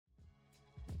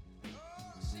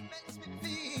makes me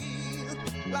feel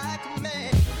like a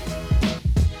man.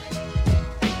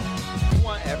 You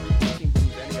want every team to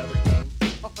lose any other game?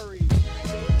 Sorry.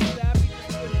 Bailey Zappi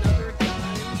just put another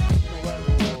dime. You know what?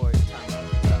 Wait.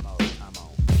 Time out.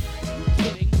 Are you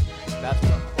kidding? That's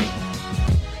what I'm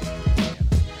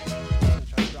gonna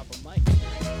try to drop a mic.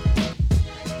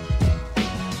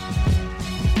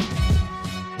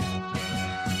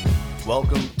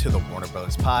 Welcome to the Warner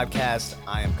Brothers Podcast.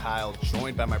 I am Kyle,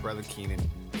 joined by my brother Keenan.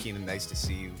 Keenan, nice to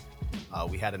see you.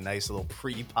 We had a nice little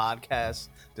pre-podcast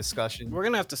discussion. We're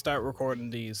gonna have to start recording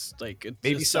these, like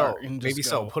Maybe so.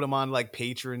 Put them on like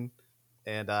Patreon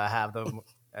and have them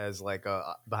as like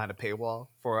behind a paywall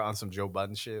on some Joe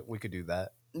Budden shit. We could do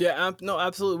that. Yeah, no,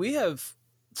 absolutely. We have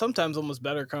sometimes almost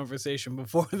better conversation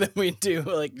before than we do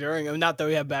like during. Not that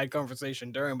we have bad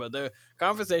conversation during, but the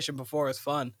conversation before is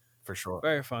fun. For sure.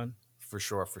 Very fun. For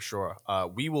sure.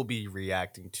 We will be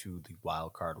reacting to the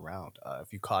wild card round.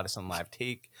 If you caught us on live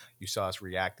take, you saw us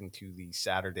reacting to the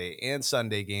Saturday and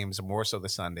Sunday games, more so the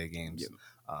Sunday games.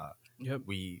 Yep.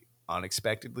 We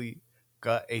unexpectedly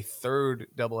got a third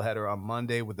doubleheader on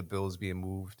Monday with the Bills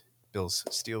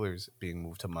Steelers being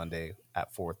moved to Monday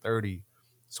at 4:30.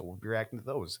 So we'll be reacting to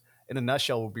those. In a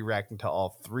nutshell, we'll be reacting to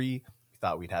all three. We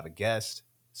thought we'd have a guest.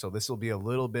 So this will be a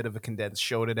little bit of a condensed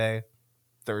show today.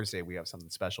 Thursday, we have something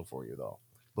special for you, though.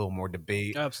 A little more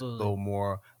debate, Absolutely. a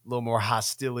little more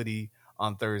hostility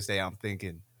on Thursday, I'm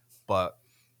thinking. But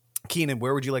Keenan,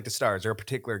 where would you like to start? Is there a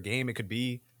particular game? It could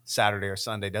be Saturday or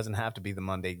Sunday. It doesn't have to be the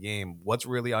Monday game. What's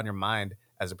really on your mind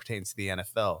as it pertains to the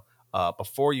NFL?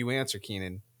 Before you answer,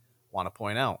 Keenan, want to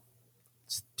point out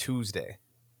it's Tuesday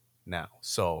now.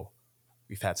 So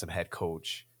we've had some head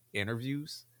coach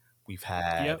interviews. We've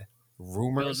had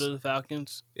rumors. Bills to the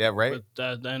Falcons. Yeah, right. With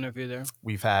the interview there.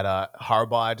 We've had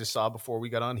Harbaugh. I just saw before we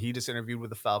got on. He just interviewed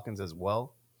with the Falcons as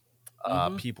well.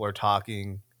 People are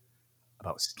talking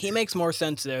about. He makes more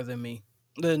sense there than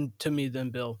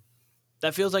Bill.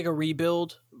 That feels like a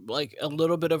rebuild, like a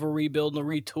little bit of a rebuild and a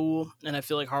retool. And I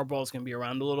feel like Harbaugh's going to be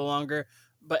around a little longer.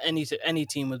 But any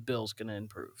team with Bill's going to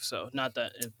improve. So not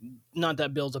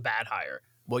that Bill's a bad hire.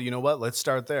 Well, you know what? Let's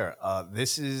start there.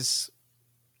 This is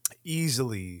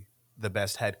easily the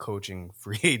best head coaching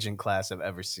free agent class I've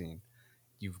ever seen.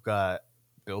 You've got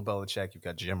Bill Belichick, you've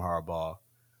got Jim Harbaugh,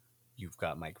 you've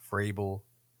got Mike Vrabel,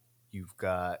 you've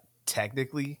got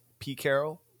technically Pete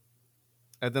Carroll,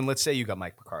 and then let's say you got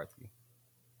Mike McCarthy.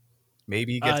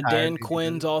 Maybe he gets hired. Dan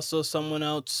Quinn's also someone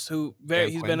else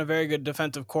he's been a very good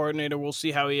defensive coordinator. We'll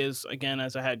see how he is again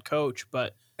as a head coach,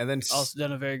 but and then also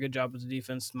done a very good job with the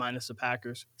defense minus the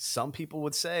Packers. Some people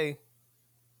would say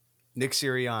Nick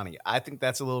Sirianni. I think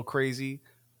that's a little crazy,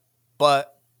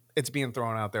 but it's being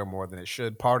thrown out there more than it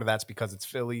should. Part of that's because it's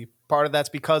Philly. Part of that's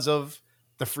because of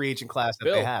the free agent class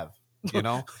that they have. You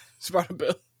know, it's part of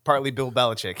Bill. Partly Bill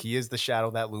Belichick. He is the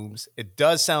shadow that looms. It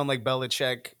does sound like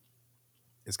Belichick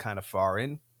is kind of far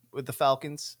in with the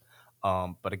Falcons,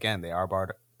 but again, they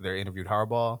interviewed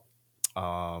Harbaugh.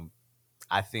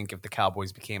 I think if the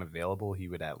Cowboys became available, he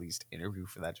would at least interview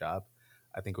for that job.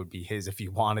 I think it would be his if he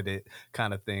wanted it,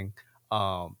 kind of thing.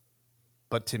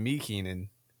 But to me, Keenan,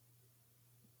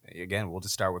 again, we'll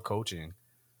just start with coaching.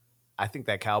 I think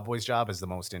that Cowboys job is the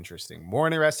most interesting. More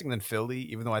interesting than Philly,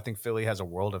 even though I think Philly has a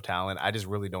world of talent. I just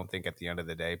really don't think at the end of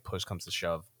the day, push comes to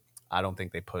shove, I don't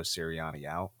think they push Sirianni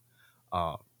out.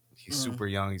 He's super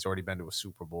young. He's already been to a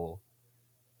Super Bowl.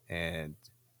 And,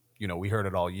 we heard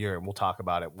it all year, and we'll talk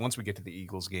about it once we get to the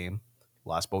Eagles game.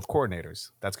 Lost both coordinators.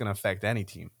 That's going to affect any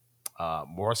team.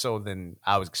 More so than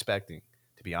I was expecting,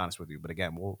 to be honest with you. But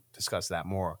again, we'll discuss that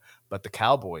more. But the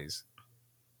Cowboys,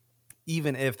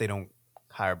 even if they don't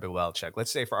hire Bill Belichick, let's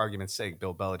say for argument's sake,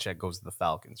 Bill Belichick goes to the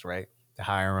Falcons, right? To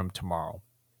hire him tomorrow,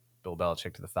 Bill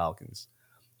Belichick to the Falcons.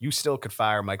 You still could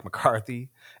fire Mike McCarthy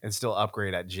and still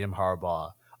upgrade at Jim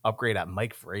Harbaugh, upgrade at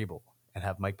Mike Vrabel, and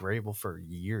have Mike Vrabel for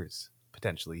years,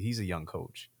 potentially. He's a young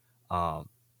coach.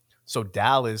 So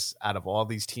Dallas, out of all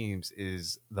these teams,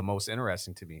 is the most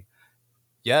interesting to me.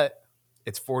 Yet,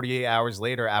 it's 48 hours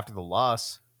later after the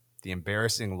loss, the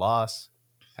embarrassing loss,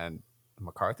 and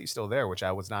McCarthy's still there, which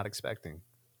I was not expecting.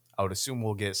 I would assume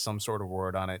we'll get some sort of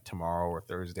word on it tomorrow or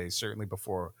Thursday, certainly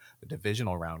before the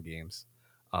divisional round games.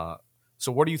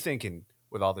 So what are you thinking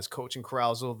with all this coaching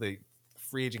carousal, the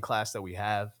free agent class that we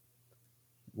have?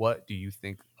 What do you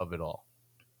think of it all?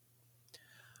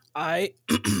 I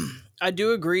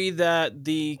do agree that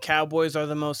the Cowboys are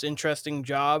the most interesting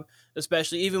job,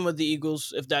 especially even with the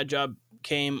Eagles, if that job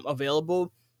came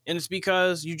available. And it's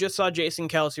because you just saw Jason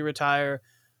Kelce retire.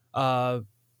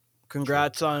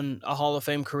 Congrats on a Hall of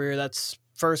Fame career. That's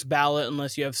first ballot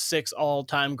unless you have 6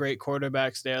 all-time great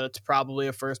quarterbacks there. That's probably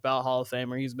a first ballot Hall of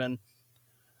Famer. He's been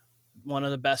one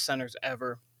of the best centers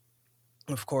ever,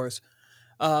 of course.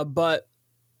 But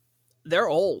they're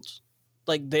old.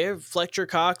 Like they're Fletcher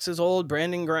Cox is old,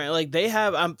 Brandon Grant. Like they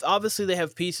have, obviously they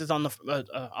have pieces on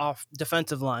the off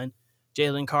defensive line.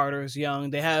 Jalen Carter is young.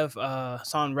 They have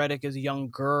Son Reddick is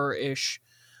younger-ish,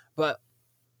 but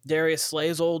Darius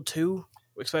Slay's old too,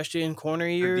 especially in corner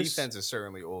Their years. defense is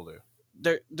certainly older.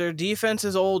 Their defense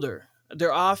is older.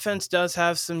 Their offense does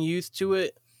have some youth to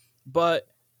it, but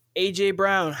AJ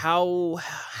Brown, how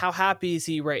happy is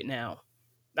he right now?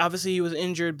 Obviously he was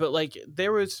injured, but like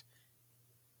there was,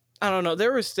 I don't know,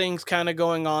 there was things kind of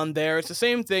going on there. It's the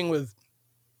same thing with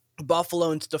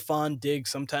Buffalo and Stephon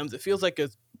Diggs. Sometimes it feels like a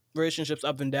relationship's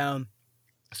up and down.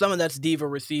 Some of that's diva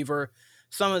receiver.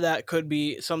 Some of that could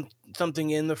be something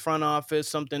in the front office,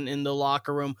 something in the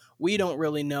locker room. We don't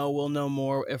really know. We'll know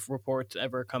more if reports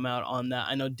ever come out on that.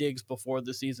 I know Diggs before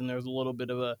the season, there was a little bit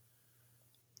of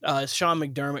a Sean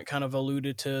McDermott kind of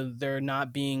alluded to there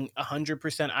not being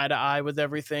 100% eye to eye with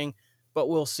everything, but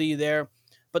we'll see there.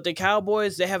 But the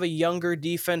Cowboys, they have a younger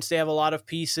defense. They have a lot of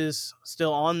pieces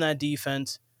still on that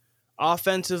defense.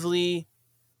 Offensively,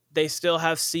 they still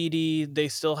have CD. They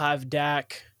still have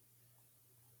Dak.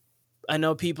 I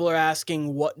know people are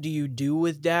asking, what do you do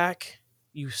with Dak?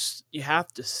 You have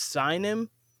to sign him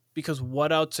because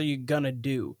what else are you going to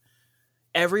do?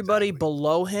 Everybody Exactly.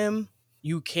 below him,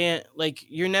 you can't, like,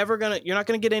 you're not going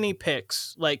to get any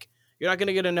picks. Like, you're not going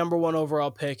to get a number 1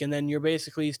 overall pick, and then you're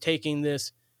basically taking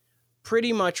this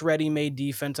pretty much ready-made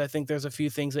defense. I think there's a few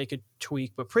things they could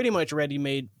tweak, but pretty much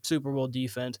ready-made Super Bowl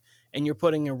defense, and you're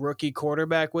putting a rookie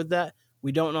quarterback with that.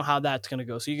 We don't know how that's going to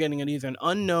go. So you're getting either an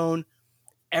unknown.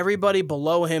 Everybody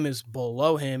below him is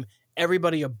below him.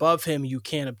 Everybody above him you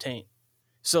can't obtain.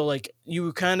 So, like,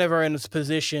 you kind of are in this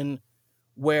position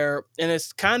where, and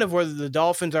it's kind of where the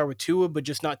Dolphins are with Tua, but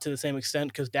just not to the same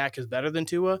extent because Dak is better than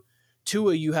Tua.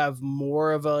 Tua, you have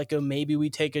more of a maybe we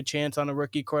take a chance on a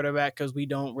rookie quarterback because we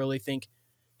don't really think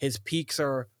his peaks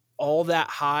are all that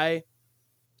high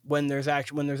when there's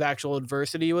actual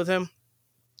adversity with him.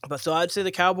 But so I'd say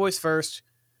the Cowboys first.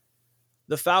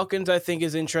 The Falcons, I think,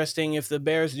 is interesting. If the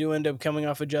Bears do end up coming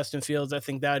off of Justin Fields, I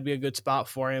think that would be a good spot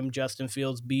for him. Justin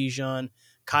Fields, Bijan,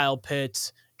 Kyle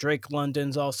Pitts, Drake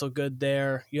London's also good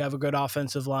there. You have a good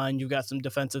offensive line. You've got some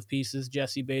defensive pieces.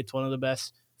 Jesse Bates, one of the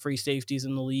best free safeties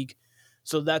in the league.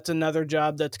 So that's another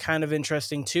job that's kind of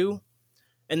interesting too.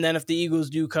 And then if the Eagles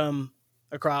do come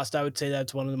across, I would say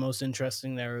that's one of the most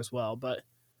interesting there as well. But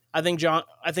I think Jim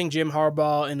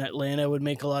Harbaugh in Atlanta would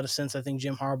make a lot of sense. I think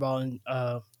Jim Harbaugh in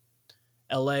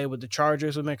LA with the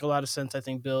Chargers would make a lot of sense. I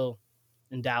think Bill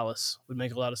in Dallas would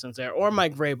make a lot of sense there. Or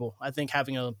Mike Vrabel. I think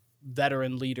having a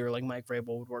veteran leader like Mike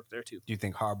Vrabel would work there too. Do you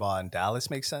think Harbaugh in Dallas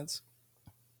makes sense?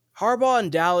 Harbaugh in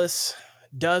Dallas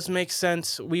does make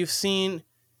sense. We've seen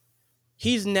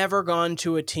he's never gone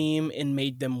to a team and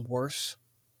made them worse.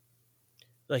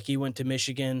 Like he went to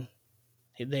Michigan.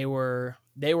 They were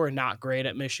not great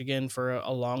at Michigan for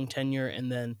a long tenure,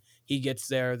 and then he gets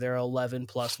there. They're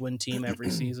 11+ win team every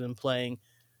season, playing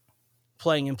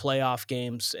in playoff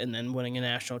games, and then winning a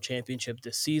national championship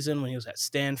this season. When he was at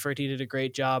Stanford, he did a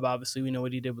great job. Obviously, we know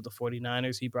what he did with the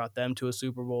 49ers. He brought them to a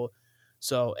Super Bowl.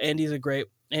 So, and he's great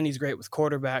with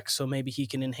quarterbacks, so maybe he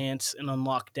can enhance and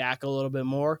unlock Dak a little bit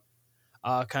more,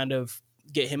 kind of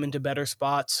get him into better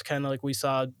spots, kind of like we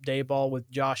saw Dayball with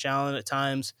Josh Allen at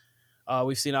times.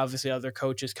 We've seen, obviously, other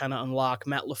coaches kind of unlock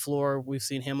Matt LaFleur. We've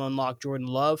seen him unlock Jordan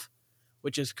Love,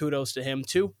 which is kudos to him,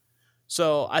 too.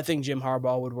 So I think Jim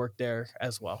Harbaugh would work there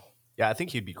as well. Yeah, I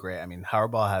think he'd be great. I mean,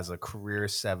 Harbaugh has a career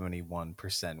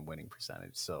 71% winning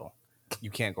percentage, so you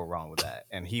can't go wrong with that.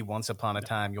 And he, once upon a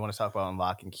time, you want to talk about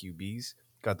unlocking QBs,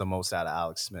 got the most out of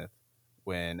Alex Smith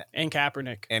and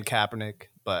Kaepernick.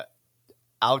 But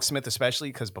Alex Smith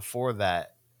especially, because before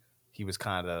that, he was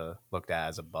kind of looked at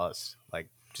as a bust, like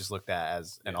just looked at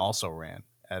as an also-ran.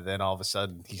 And then all of a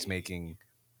sudden, he's making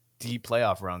deep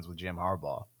playoff runs with Jim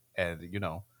Harbaugh. And,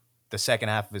 the second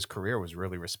half of his career was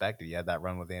really respected. He had that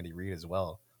run with Andy Reid as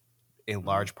well, in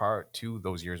large part to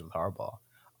those years with Harbaugh.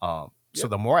 So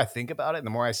the more I think about it, the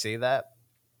more I say that,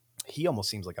 he almost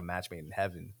seems like a match made in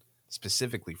heaven,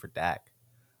 specifically for Dak.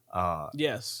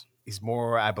 Yes.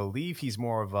 I believe he's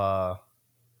more of a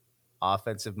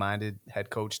offensive-minded head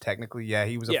coach, technically. Yeah,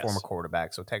 he was a former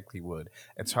quarterback, so technically would.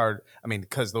 It's hard, I mean,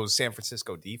 because those San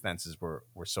Francisco defenses were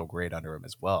so great under him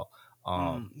as well.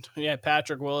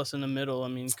 Patrick Willis in the middle. I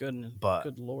mean,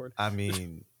 good Lord. I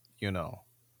mean,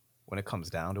 when it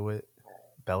comes down to it,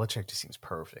 Belichick just seems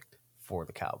perfect for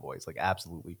the Cowboys, like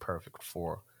absolutely perfect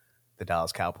for the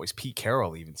Dallas Cowboys. Pete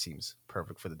Carroll even seems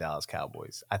perfect for the Dallas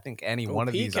Cowboys. I think any Oh, one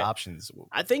of these options.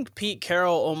 I think Pete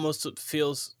Carroll almost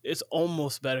feels it's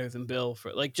almost better than Bill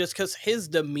for like just because his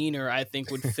demeanor I think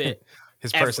would fit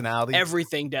His personality,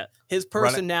 everything that his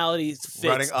running, personality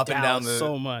running fits up and down Dallas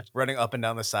so much. running up and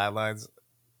down the sidelines.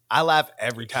 I laugh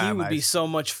every time. He would be so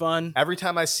much fun. Every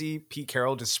time I see Pete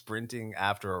Carroll just sprinting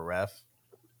after a ref,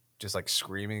 just like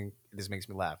screaming, it just makes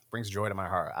me laugh. Brings joy to my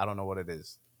heart. I don't know what it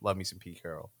is. Love me some Pete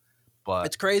Carroll. But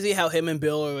it's crazy how him and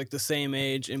Bill are like the same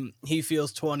age, and he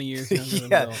feels 20 years younger than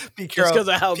Bill. Pete Carroll, just because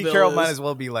of how Pete Bill Carroll is. might as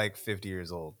well be like 50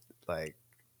 years old. Like,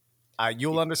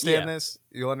 you'll understand this.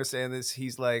 You'll understand this.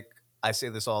 He's like, I say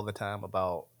this all the time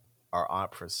about our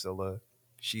Aunt Priscilla.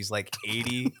 She's like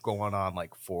 80 going on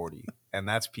like 40. And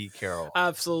that's Pete Carroll.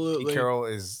 Absolutely. Pete Carroll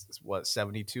is,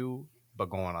 72,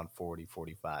 but going on 40,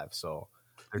 45. So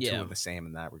they're two of the same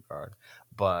in that regard.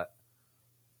 But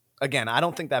again, I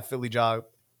don't think that Philly job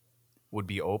would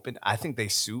be open. I think they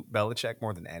suit Belichick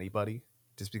more than anybody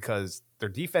just because their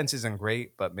defense isn't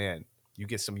great, but man, you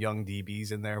get some young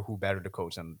DBs in there. Who better to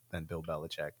coach them than Bill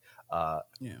Belichick?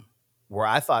 Where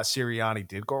I thought Sirianni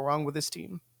did go wrong with this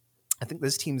team, I think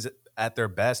this team's at their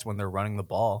best when they're running the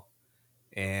ball,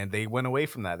 and they went away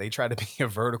from that. They tried to be a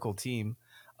vertical team,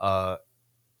 with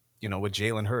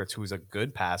Jalen Hurts, who's a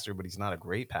good passer, but he's not a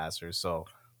great passer. So,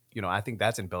 I think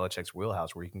that's in Belichick's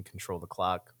wheelhouse where he can control the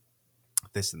clock,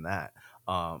 this and that.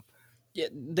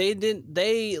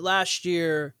 They last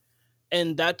year,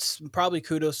 and that's probably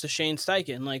kudos to Shane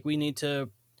Steichen. Like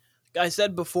I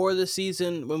said before the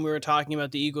season when we were talking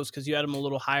about the Eagles, because you had them a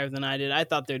little higher than I did, I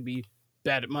thought they'd be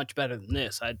much better than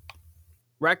this.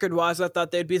 Record-wise, I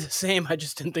thought they'd be the same. I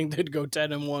just didn't think they'd go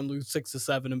 10-1, lose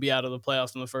 6-7, and be out of the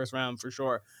playoffs in the first round for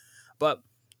sure. But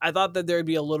I thought that there'd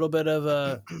be a little bit of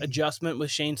a adjustment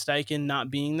with Shane Steichen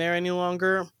not being there any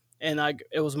longer, and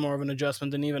it was more of an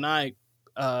adjustment than even I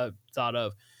thought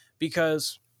of,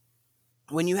 because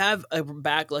when you have a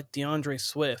back like DeAndre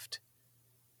Swift,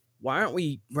 why aren't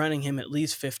we running him at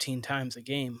least 15 times a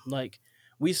game? Like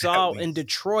we saw in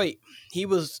Detroit, he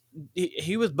was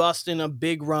busting a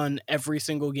big run every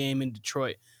single game in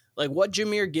Detroit. Like what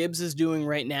Jahmyr Gibbs is doing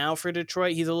right now for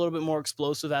Detroit, he's a little bit more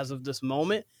explosive as of this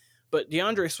moment, but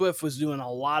DeAndre Swift was doing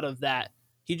a lot of that.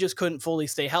 He just couldn't fully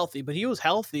stay healthy, but he was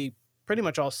healthy pretty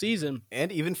much all season.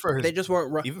 And even for his, they just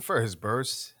weren't even for his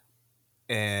burst,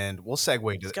 and we'll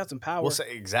segue to. He's got some power. We'll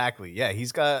say exactly, yeah.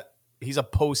 He's a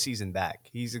postseason back.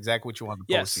 He's exactly what you want in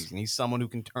the postseason. He's someone who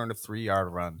can turn a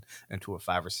 3-yard run into a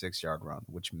 5 or 6 yard run,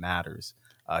 which matters.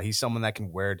 He's someone that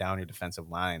can wear down your defensive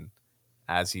line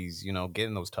as he's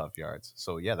getting those tough yards.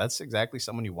 So yeah, that's exactly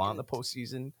someone you want in the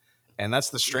postseason, and that's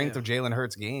the strength of Jalen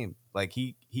Hurts' game. Like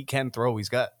he can throw. He's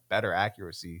got better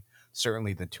accuracy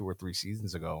certainly than 2 or 3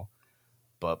 seasons ago.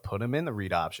 But put him in the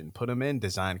read option. Put him in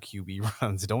design QB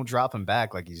runs. Don't drop him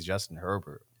back like he's Justin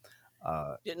Herbert.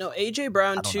 AJ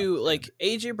Brown too. Like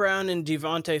AJ Brown and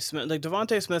Devontae Smith. Like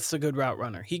Devontae Smith's a good route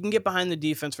runner. He can get behind the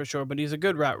defense for sure, but he's a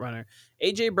good route runner.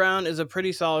 AJ Brown is a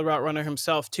pretty solid route runner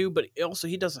himself too, but also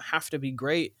he doesn't have to be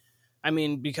great. I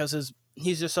mean, because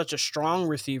he's just such a strong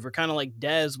receiver, kind of like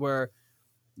Dez, where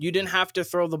you didn't have to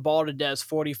throw the ball to Dez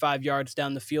 45 yards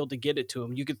down the field to get it to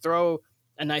him. You could throw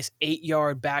a nice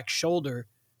 8-yard back shoulder,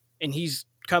 and he's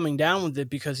coming down with it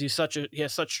because he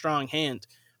has such strong hands.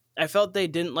 I felt they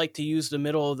didn't like to use the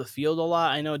middle of the field a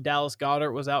lot. I know Dallas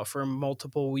Goedert was out for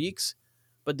multiple weeks,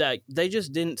 but that they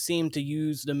just didn't seem to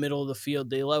use the middle of the field.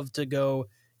 They love to go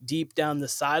deep down the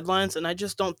sidelines, and I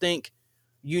just don't think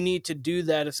you need to do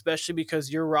that, especially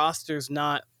because your roster's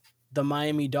not the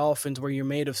Miami Dolphins where you're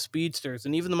made of speedsters.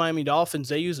 And even the Miami Dolphins,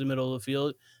 they use the middle of the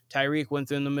field. Tyreek went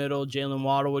through in the middle. Jalen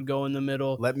Waddle would go in the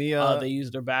middle. They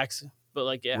use their backs.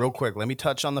 But real quick, let me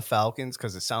touch on the Falcons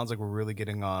because it sounds like we're really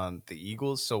getting on the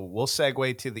Eagles. So we'll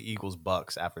segue to the Eagles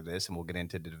Bucks after this, and we'll get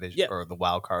into the division or the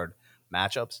wild card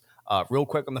matchups. Real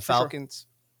quick on the Falcons.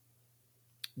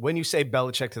 Sure. When you say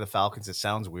Belichick to the Falcons, it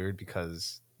sounds weird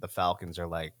because the Falcons are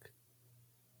like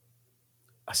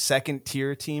a second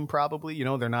tier team, probably.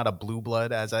 They're not a blue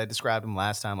blood as I described them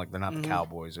last time. Like they're not the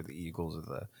Cowboys or the Eagles or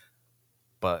the.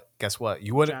 But guess what?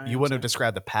 You wouldn't have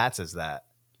described the Pats as that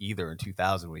either in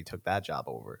 2000 when he took that job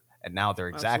over, and now they're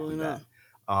exactly that.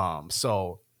 And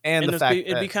the fact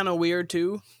it'd be kind of weird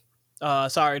too.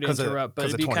 Sorry to interrupt, but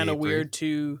it'd be kind of weird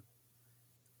to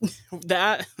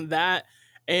that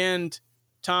and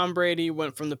Tom Brady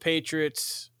went from the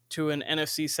Patriots to an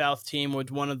NFC South team with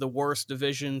one of the worst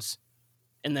divisions,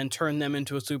 and then turned them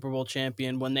into a Super Bowl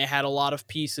champion when they had a lot of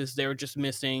pieces. They were just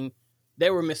missing they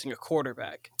were missing a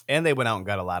quarterback. And they went out and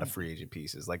got a lot of free agent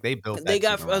pieces. Like they built They that team got,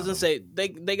 I was around gonna them. say,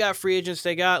 they got free agents.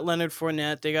 They got Leonard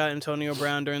Fournette. They got Antonio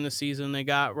Brown during the season. They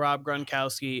got Rob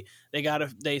Gronkowski.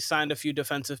 They signed a few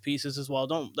defensive pieces as well.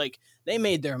 Don't like they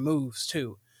made their moves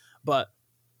too, but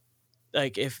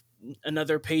like if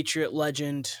another Patriot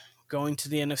legend going to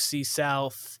the NFC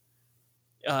South,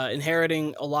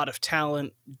 inheriting a lot of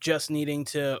talent, just needing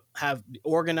to have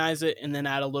organize it and then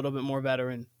add a little bit more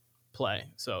veteran play.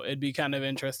 So it'd be kind of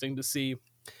interesting to see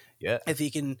Yeah. if he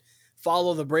can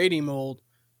follow the Brady mold.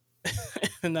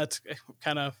 And that's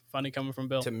kind of funny coming from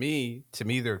Bill. To me,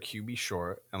 they're QB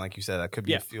short, and like you said, that could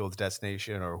be Yeah. a Fields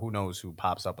destination, or who knows who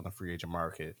pops up on the free agent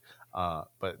market.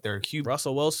 But they're QB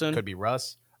Russell Wilson could be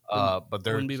Russ. But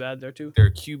wouldn't be bad there too.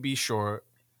 they're QB short,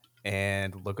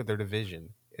 and look at their division.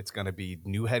 It's going to be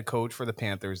new head coach for the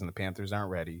Panthers, and the Panthers aren't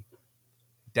ready.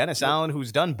 Dennis Allen,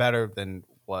 who's done better than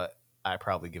what I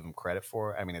probably give him credit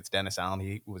for. I mean, it's Dennis Allen.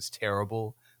 He was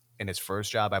terrible in his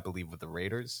first job, I believe, with the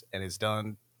Raiders, and has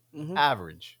done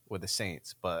average with the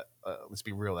Saints. But let's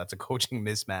be real, that's a coaching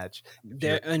mismatch.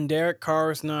 And Derek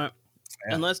Carr is not,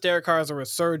 Yeah. unless Derek Carr is a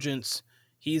resurgence,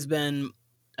 he's been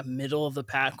a middle of the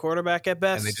pack quarterback at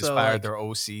best. And they just so fired their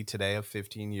OC today of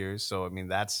 15 years. So, I mean,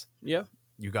 that's, yeah.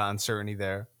 you got uncertainty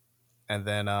there. And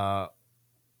then,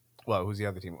 who's the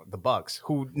other team? The Bucks,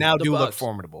 who now do look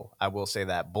formidable. I will say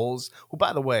that. Bulls, who,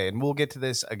 by the way, and we'll get to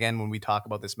this again when we talk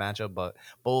about this matchup, but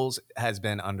Bulls has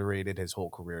been underrated his whole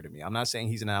career to me. I'm not saying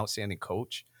he's an outstanding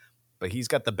coach, but he's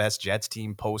got the best Jets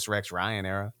team post Rex Ryan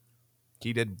era.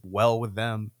 He did well with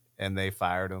them, and they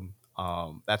fired him.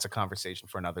 That's a conversation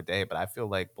for another day, but I feel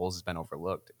like Bulls has been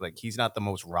overlooked. Like, he's not the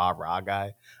most rah-rah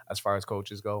guy as far as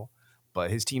coaches go,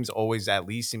 but his teams always at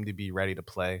least seem to be ready to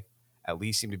play, at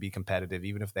least seem to be competitive,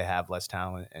 even if they have less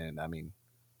talent. And, I mean,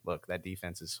 look, that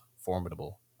defense is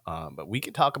formidable. But we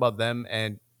could talk about them,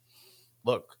 and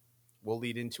look, we'll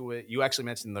lead into it. You actually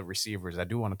mentioned the receivers. I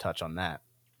do want to touch on that.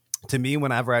 To me,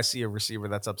 whenever I see a receiver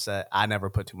that's upset, I never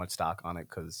put too much stock on it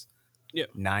because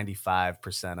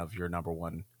 95% of your number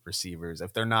one receivers,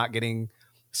 if they're not getting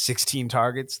 16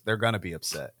 targets, they're going to be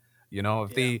upset. You know,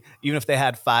 even if they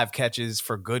had 5 catches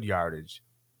for good yardage,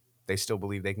 they still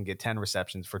believe they can get 10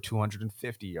 receptions for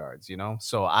 250 yards, you know?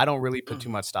 So I don't really put too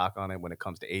much stock on it when it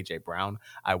comes to A.J. Brown.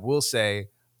 I will say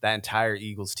that entire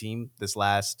Eagles team this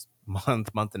last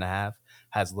month and a half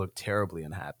has looked terribly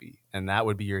unhappy. And that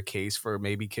would be your case for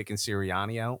maybe kicking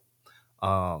Sirianni out.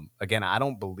 Again, I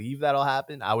don't believe that'll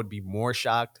happen. I would be more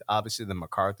shocked, obviously, than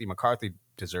McCarthy. McCarthy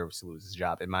deserves to lose his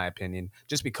job, in my opinion,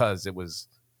 just because it was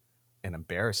an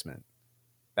embarrassment.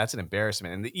 That's an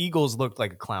embarrassment. And the Eagles looked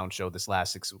like a clown show this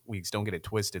last 6 weeks. Don't get it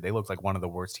twisted. They looked like one of the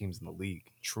worst teams in the league,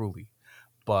 truly.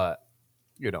 But,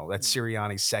 you know, that's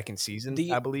Sirianni's second season,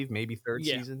 I believe, maybe third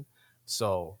season.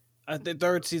 So the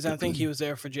third season, I think he was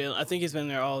there for Jalen. I think he's been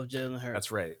there all of Jalen Hurts.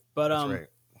 That's right. But that's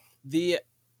right.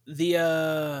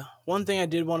 The one thing I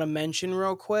did want to mention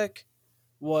real quick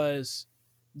was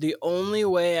the only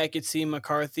way I could see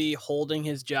McCarthy holding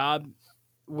his job,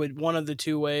 would one of the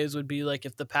two ways would be like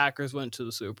if the Packers went to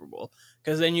the Super Bowl,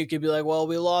 because then you could be like, well,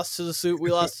 we lost to the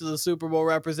Super Bowl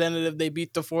representative. They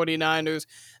beat the 49ers.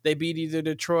 They beat either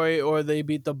Detroit or they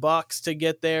beat the Bucks to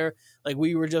get there. Like,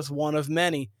 we were just one of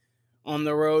many on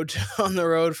the road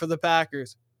for the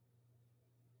Packers.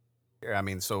 I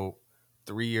mean, so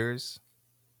 3 years,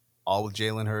 all with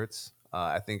Jalen Hurts.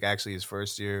 I think actually his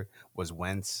first year was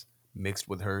Wentz mixed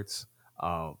with Hurts.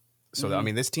 I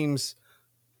mean, this team's,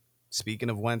 speaking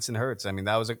of Wentz and Hurts, I mean,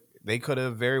 they could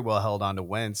have very well held on to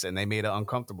Wentz, and they made it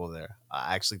uncomfortable there.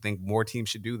 I actually think more teams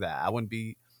should do that. I don't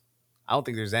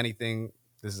think there's anything,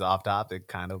 this is off topic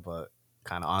kind of, but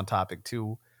kind of on topic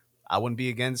too. I wouldn't be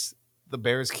against the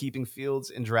Bears keeping Fields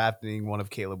and drafting one of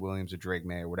Caleb Williams or Drake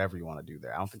May or whatever you want to do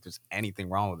there. I don't think there's anything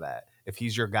wrong with that. If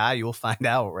he's your guy, you'll find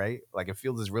out, right? Like, if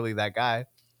Fields is really that guy,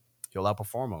 you'll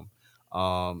outperform him.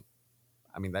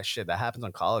 I mean, that happens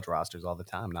on college rosters all the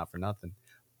time, not for nothing.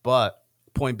 But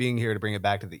point being here, to bring it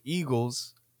back to the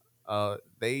Eagles,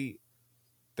 they're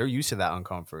used to that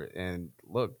uncomfort. And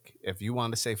look, if you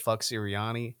want to say fuck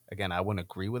Sirianni, again, I wouldn't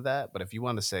agree with that. But if you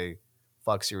want to say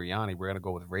fuck Sirianni, we're going to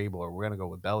go with Vrabel, or we're going to go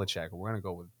with Belichick, or we're going to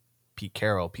go with Pete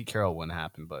Carroll. Pete Carroll wouldn't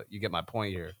happen, but you get my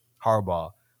point here.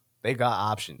 Harbaugh, they got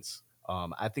options.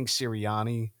 I think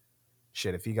Sirianni,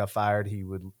 if he got fired, he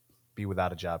would be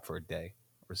without a job for a day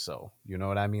or so. You know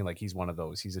what I mean? Like, he's one of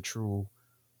those. He's a true,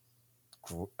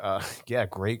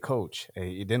 great coach.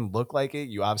 It didn't look like it.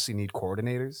 You obviously need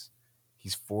coordinators.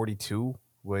 He's 42,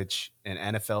 which in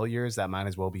NFL years, that might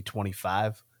as well be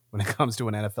 25 when it comes to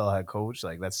an NFL head coach.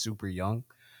 Like, that's super young.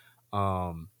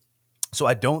 So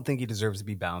I don't think he deserves to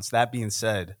be bounced. That being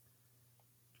said,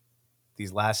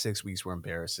 these last 6 weeks were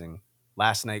embarrassing.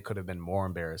 Last night could have been more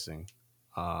embarrassing.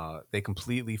 They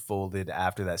completely folded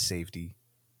after that safety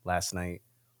last night.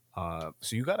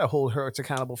 So you got to hold Hurts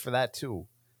accountable for that too.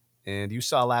 And you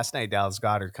saw last night Dallas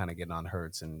Goddard kind of getting on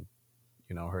Hurts, and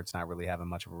Hurts not really having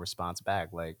much of a response back.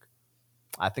 Like,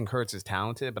 I think Hurts is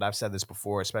talented, but I've said this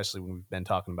before, especially when we've been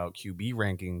talking about QB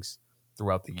rankings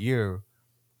throughout the year.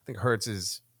 I think Hurts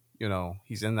is,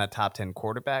 he's in that top 10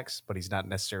 quarterbacks, but he's not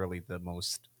necessarily the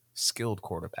most skilled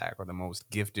quarterback or the most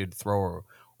gifted thrower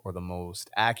or the most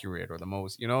accurate or the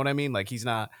most, you know what I mean? Like, it's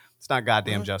not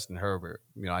goddamn Mhm. Justin Herbert.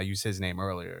 I used his name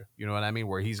earlier. You know what I mean?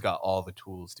 Where he's got all the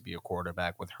tools to be a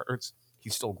quarterback. With Hurts,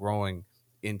 he's still growing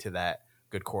into that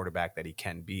good quarterback that he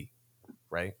can be,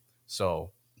 right?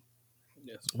 So,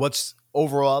 Yes. what's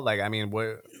overall like? I mean,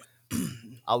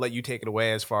 I'll let you take it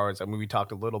away as far as, I mean, we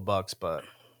talked a little Bucks, but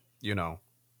you know,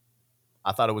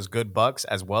 I thought it was good Bucks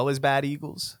as well as bad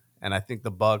Eagles, and I think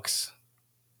the Bucks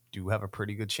do have a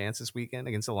pretty good chance this weekend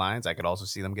against the Lions. I could also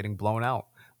see them getting blown out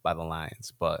by the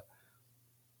Lions, but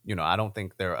I don't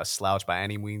think they're a slouch by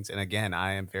any means. And again,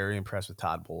 I am very impressed with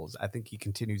Todd Bowles. I think he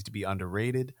continues to be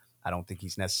underrated. I don't think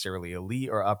he's necessarily elite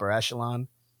or upper echelon,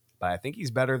 but I think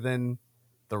he's better than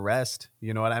the rest.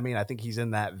 You know what I mean? I think he's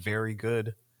in that very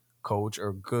good coach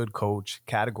or good coach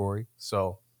category.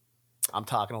 So I'm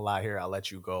talking a lot here. I'll let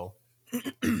you go.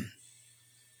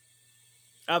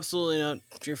 Absolutely not.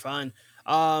 You're fine.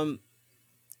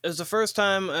 It was the first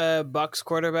time a Bucks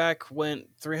quarterback went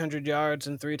 300 yards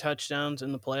and 3 touchdowns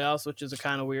in the playoffs, which is a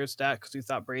kind of weird stat because we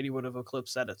thought Brady would have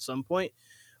eclipsed that at some point.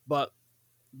 But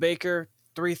Baker,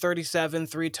 337,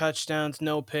 3 touchdowns,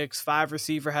 no picks. 5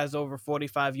 receiver has over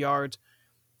 45 yards.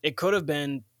 It could have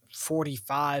been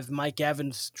 45. Mike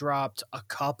Evans dropped a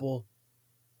couple.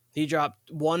 He dropped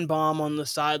one bomb on the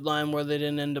sideline where they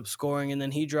didn't end up scoring, and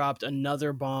then he dropped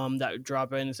another bomb that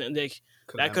dropped in.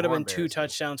 That could have More been 2 embarrassing.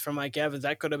 touchdowns for Mike Evans.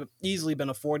 That could have easily been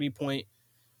a 40-point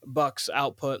Bucks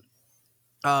output.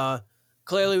 Uh,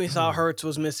 Clearly, we saw Hurts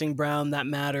was missing Brown. That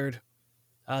mattered.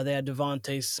 They had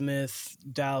Devontae Smith,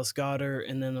 Dallas Goddard,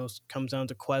 and then it comes down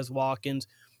to Quez Watkins.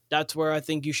 That's where I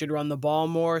think you should run the ball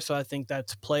more. So I think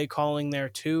that's play calling there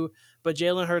too. But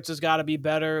Jalen Hurts has got to be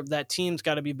better. That team's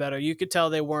got to be better. You could tell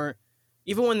they weren't,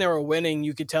 even when they were winning,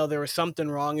 you could tell there was something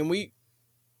wrong. And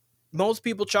most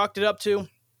people chalked it up to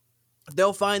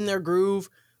they'll find their groove,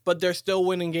 but they're still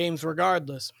winning games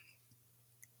regardless.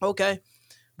 Okay,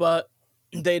 but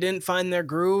they didn't find their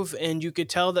groove, and you could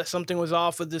tell that something was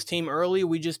off with this team early.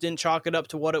 We just didn't chalk it up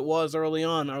to what it was early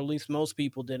on, or at least most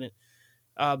people didn't.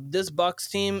 This Bucks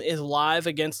team is live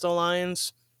against the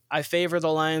Lions. I favor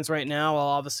the Lions right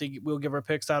now. We'll give our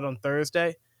picks out on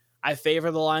Thursday. I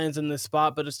favor the Lions in this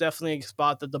spot, but it's definitely a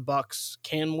spot that the Bucks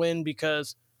can win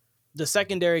because the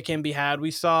secondary can be had.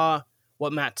 We saw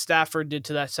what Matt Stafford did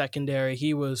to that secondary.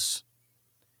 He was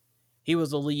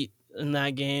elite in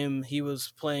that game. He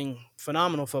was playing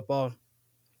phenomenal football.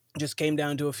 Just came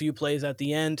down to a few plays at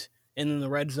the end and in the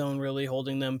red zone really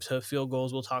holding them to field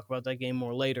goals. We'll talk about that game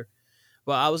more later.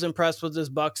 But I was impressed with this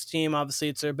Bucks team. Obviously,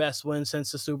 it's their best win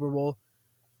since the Super Bowl.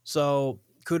 So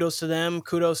kudos to them.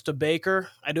 Kudos to Baker.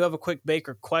 I do have a quick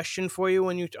Baker question for you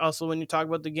when you talk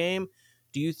about the game.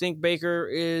 Do you think Baker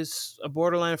is a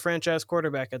borderline franchise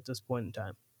quarterback at this point in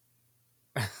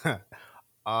time?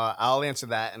 I'll answer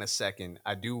that in a second.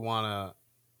 I do want to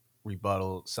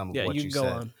rebuttal some of Yeah, what you you can go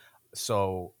said. on.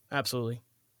 So Absolutely.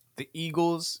 the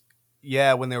Eagles,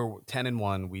 yeah, when they were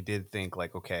 10-1, we did think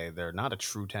like, okay, they're not a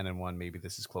true 10-1. Maybe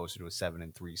this is closer to a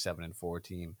 7-3, 7-4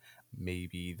 team.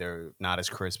 Maybe they're not as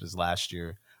crisp as last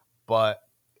year. But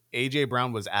AJ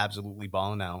Brown was absolutely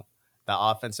balling out. The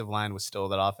offensive line was still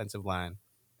that offensive line.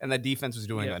 And the defense was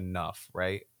doing Yep. enough,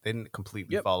 right? They didn't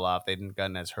completely Yep. fall off. They didn't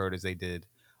gotten as hurt as they did.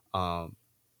 Um,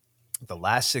 the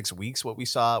last 6 weeks, what we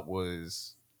saw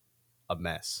was a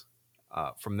mess.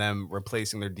 From them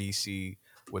replacing their DC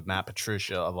with Matt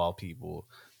Patricia, of all people,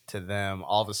 to them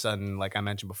all of a sudden, like I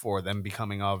mentioned before, them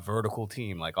becoming a vertical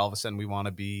team. Like all of a sudden, we want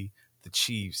to be the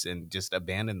Chiefs and just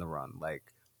abandon the run.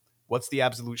 Like, what's the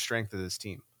absolute strength of this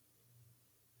team?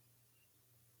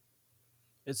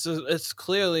 It's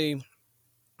clearly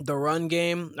the run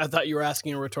game. I thought you were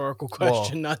asking a rhetorical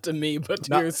question, Well, not to me, but to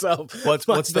not yourself. what's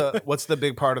My what's bad. what's the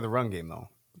big part of the run game though?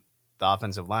 The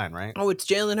offensive line, right? Oh, it's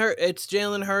Jalen Hurts. It's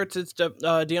Jalen Hurts. It's the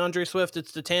DeAndre Swift.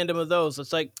 It's the tandem of those.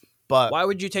 It's like, But why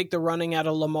would you take the running out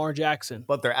of Lamar Jackson?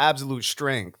 but their absolute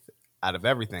strength out of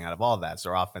everything, out of all that, is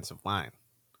their offensive line,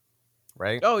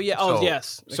 right? Oh yeah. Oh So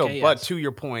yes. so Okay. but Yes. to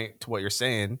your point, to what you're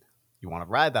saying, you want to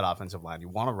ride that offensive line. You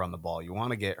want to run the ball. You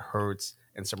want to get Hurts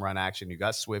and some run action. You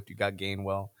got Swift, you got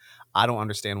Gainwell. I don't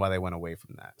understand why they went away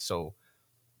from that. So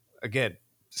again,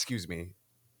 excuse me.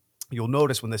 You'll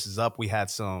notice when this is up, we had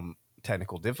some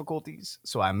technical difficulties.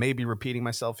 So I may be repeating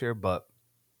myself here, but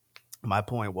my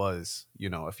point was,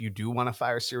 if you do want to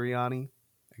fire Sirianni,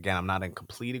 again, I'm not in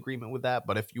complete agreement with that,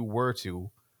 but if you were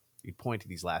to, you'd point to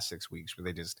these last 6 weeks where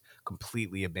they just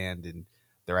completely abandoned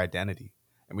their identity.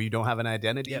 And when you don't have an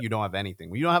identity, Yep. you don't have anything.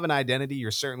 When you don't have an identity,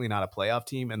 you're certainly not a playoff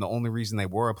team. And the only reason they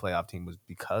were a playoff team was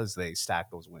because they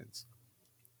stacked those wins.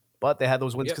 But they had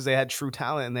those wins Yep. because they had true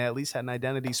talent and they at least had an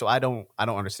identity. So I don't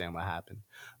understand what happened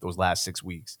those last 6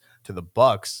 weeks to the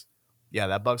Bucks. Yeah,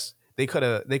 that Bucks they could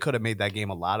have made that game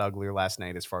a lot uglier last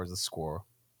night as far as the score.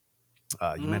 You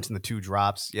Mhm. mentioned the two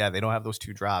drops. Yeah, they don't have those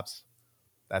two drops.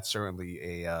 That's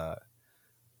certainly a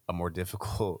more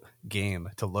difficult game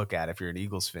to look at if you're an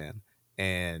Eagles fan.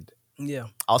 And Yeah.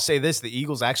 I'll say this: the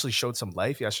Eagles actually showed some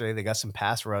life yesterday. They got some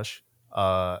pass rush,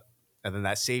 and then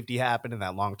that safety happened, and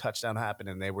that long touchdown happened,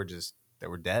 and they were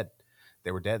dead.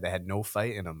 They were dead. They had no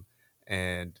fight in them,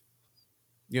 and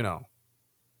you know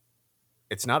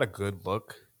it's not a good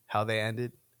look how they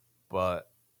ended,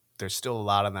 but there's still a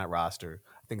lot on that roster.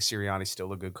 I think Sirianni's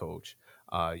still a good coach.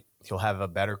 He'll have a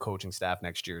better coaching staff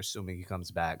next year, assuming he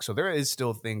comes back. So there is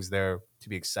still things there to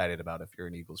be excited about if you're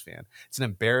an Eagles fan. It's an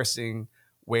embarrassing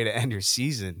way to end your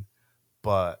season,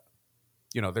 but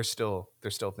there's still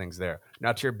things there.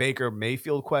 Now to your Baker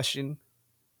Mayfield question,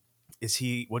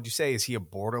 what'd you say? Is he a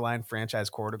borderline franchise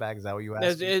quarterback? Is that what you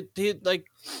asked me?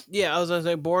 Yeah, I was gonna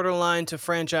say borderline to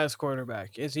franchise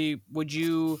quarterback. Is he? Would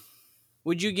you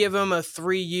give him a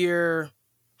 3-year,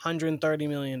 $130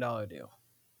 million deal,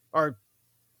 or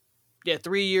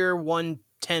 3-year,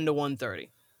 110 to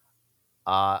 130?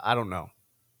 I don't know.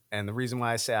 And the reason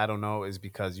why I say I don't know is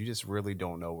because you just really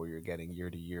don't know where you're getting year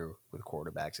to year with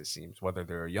quarterbacks, it seems. Whether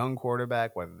they're a young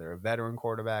quarterback, whether they're a veteran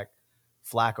quarterback.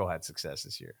 Flacco had success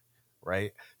this year,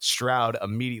 right? Stroud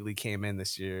immediately came in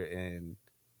this year and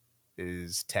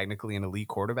is technically an elite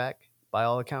quarterback by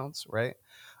all accounts, right?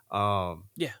 Um,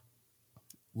 Yeah,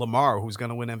 Lamar, who's going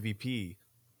to win MVP,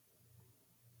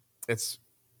 it's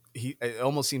it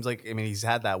almost seems like, I mean, he's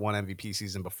had that one MVP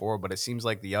season before, but it seems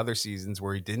like the other seasons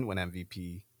where he didn't win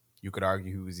MVP, you could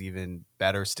argue he was even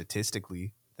better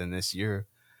statistically than this year.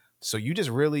 So you just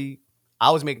really,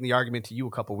 I was making the argument to you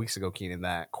a couple weeks ago, Keenan,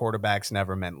 that quarterbacks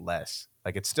never meant less.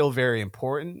 Like, it's still very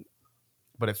important,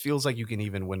 but it feels like you can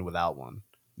even win without one.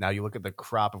 Now you look at the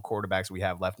crop of quarterbacks we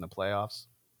have left in the playoffs;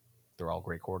 they're all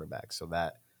great quarterbacks. So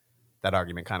that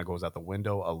argument kind of goes out the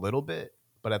window a little bit.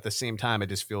 But at the same time, it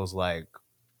just feels like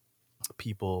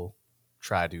people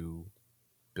try to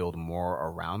build more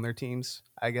around their teams,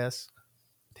 I guess,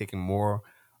 taking more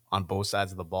on both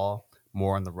sides of the ball,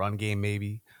 more in the run game,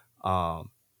 maybe.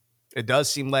 Um, it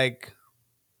does seem like,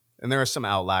 and there are some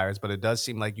outliers, but it does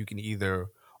seem like you can either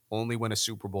only win a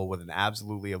Super Bowl with an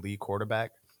absolutely elite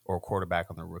quarterback or a quarterback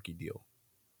on the rookie deal.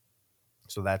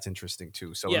 So that's interesting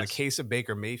too. So in the yes, case of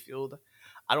Baker Mayfield,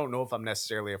 I don't know if I'm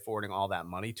necessarily affording all that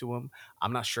money to him.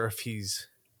 I'm not sure if he's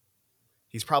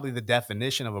probably the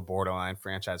definition of a borderline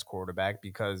franchise quarterback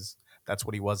because that's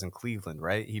what he was in Cleveland,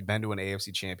 right? He'd been to an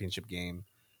AFC championship game.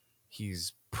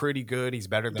 He's pretty good. He's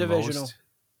better than divisional. most.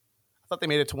 I thought they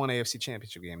made it to one AFC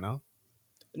championship game, no?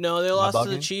 No, they Am I lost to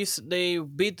the bugging? Chiefs. They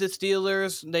beat the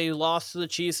Steelers. They lost to the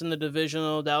Chiefs in the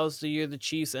divisional. That was the year the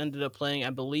Chiefs ended up playing, I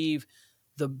believe,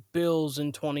 the Bills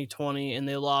in 2020, and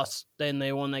they lost. Then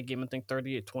they won that game, I think,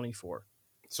 38-24.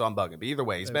 So I'm bugging. But either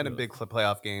way, he's I been in believe. big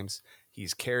playoff games.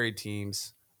 He's carried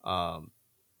teams. Not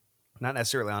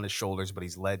necessarily on his shoulders, but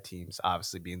he's led teams,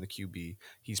 obviously being the QB.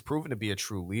 He's proven to be a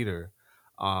true leader.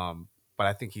 But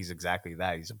I think he's exactly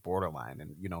that. He's a borderline.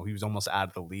 And, he was almost out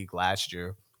of the league last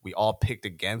year. We all picked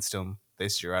against him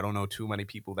this year. I don't know too many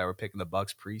people that were picking the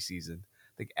Bucks preseason.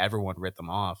 I think everyone writ them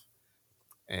off.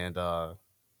 And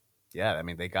yeah, I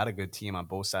mean, they got a good team on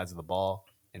both sides of the ball,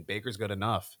 and Baker's good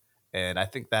enough. And I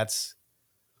think that's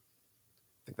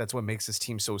what makes this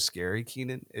team so scary,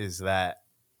 Keenan, is that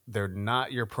they're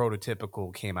not your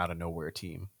prototypical came out of nowhere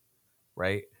team,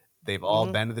 right? They've all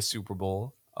Hmm. been to the Super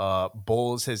Bowl.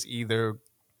 Bowles has either,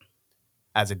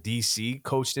 as a DC,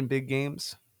 coached in big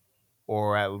games,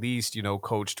 or at least,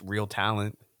 coached real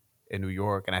talent in New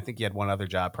York. And I think he had one other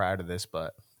job prior to this,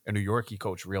 but in New York, he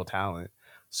coached real talent.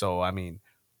 So, I mean,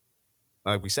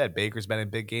 like we said, Baker's been in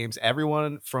big games.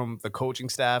 Everyone from the coaching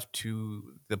staff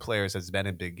to the players has been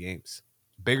in big games.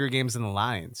 Bigger games than the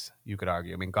Lions, you could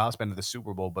argue. I mean, Goff's been to the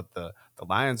Super Bowl, but the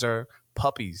Lions are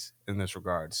puppies in this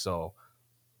regard. So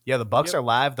yeah, the Bucks Yep. are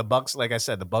live. The Bucks, like I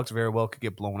said, the Bucks very well could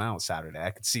get blown out Saturday. I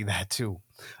could see that too.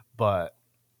 But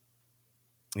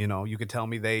you could tell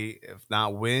me they, if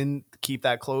not win, keep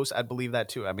that close. I'd believe that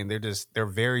too. I mean, they're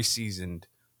very seasoned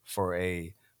for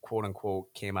a quote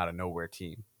unquote came out of nowhere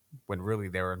team. when really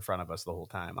they were in front of us the whole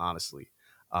time, honestly.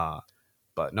 Uh,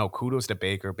 but no, kudos to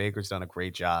Baker. Baker's done a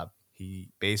great job. He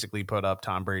basically put up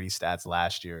Tom Brady's stats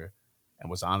last year and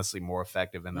was honestly more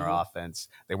effective in their Hmm. offense.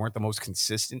 They weren't the most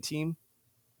consistent team,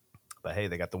 but hey,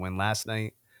 they got the win last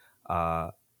night.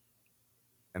 Uh,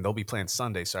 and they'll be playing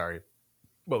Sunday, sorry.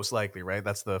 Most likely, right?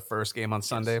 That's the first game on Yes.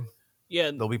 Sunday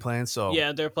Yeah. they'll be playing. So,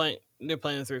 Yeah. They're playing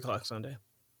at 3 o'clock Sunday.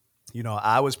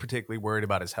 I was particularly worried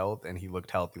about his health and he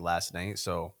looked healthy last night.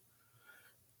 So,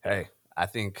 Yeah. hey, I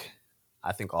think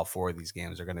all four of these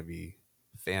games are going to be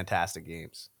fantastic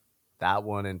games. That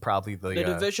one and probably The the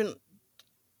division.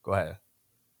 go ahead.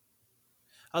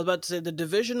 I was about to say the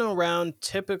divisional round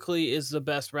typically is the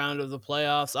best round of the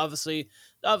playoffs. Obviously,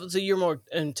 you're more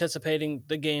anticipating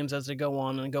the games as they go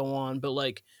on and go on. But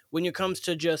like when it comes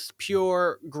to just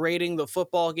pure grading the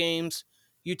football games,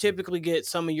 you typically get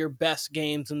some of your best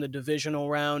games in the divisional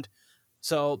round.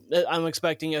 So I'm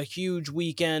expecting a huge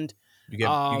weekend. You get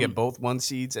Um, both one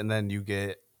seeds and then you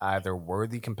get either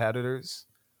worthy competitors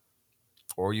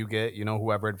or you get,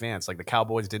 whoever advanced. Like the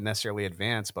Cowboys didn't necessarily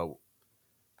advance, but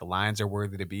the Lions are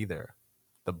worthy to be there.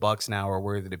 The Bucks now are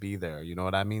worthy to be there. You know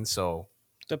what I mean? So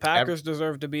the ev- Packers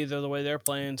deserve to be there the way they're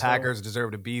playing. So Packers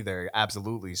deserve to be there,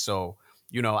 absolutely. So,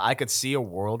 I could see a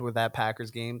world with that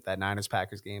Packers game, that Niners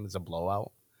Packers game is a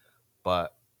blowout,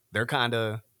 but they're kind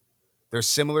of they're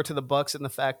similar to the Bucks in the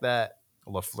fact that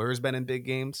LaFleur's been in big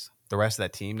games. The rest of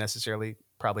that team necessarily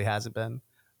probably hasn't been.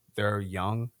 They're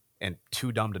young and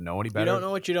too dumb to know any you don't better.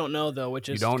 know what you don't know, though, which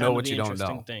You is don't know kind of what the you don't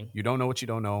interesting know. thing. You don't know what you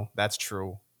don't know. That's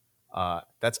true.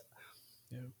 That's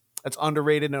Yeah. that's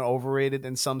underrated and overrated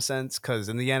in some sense because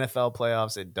in the NFL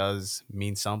playoffs it does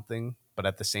mean something, but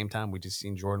at the same time we just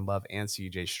seen Jordan Love and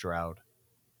CJ Stroud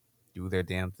do their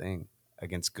damn thing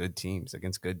against good teams,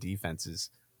 against good defenses.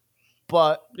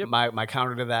 But Yep. my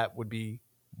counter to that would be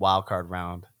wild card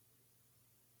round.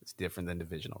 It's different than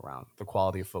divisional round. The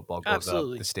quality of football goes up, the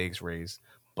Absolutely. stakes raise.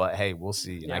 But hey, we'll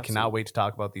see. And Yeah. I cannot Absolutely. wait to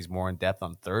talk about these more in depth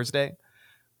on Thursday.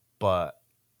 But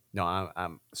no,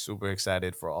 I'm super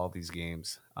excited for all these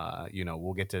games.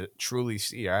 We'll get to truly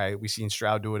see. All right, we seen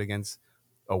Stroud do it against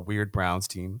a weird Browns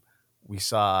team. We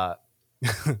saw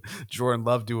Jordan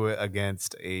Love do it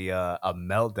against a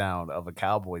meltdown of a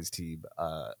Cowboys team.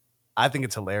 I think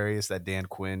it's hilarious that Dan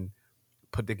Quinn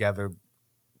put together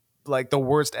like the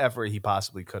worst effort he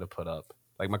possibly could have put up.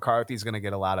 Like McCarthy's going to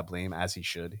get a lot of blame as he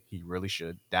should. He really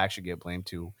should. Dak should get blamed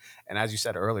too. And as you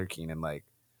said earlier, Keenan, like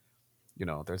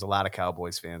there's a lot of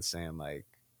Cowboys fans saying like,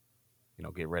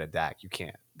 get rid of Dak. You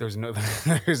can't. There's no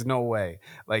there's no way.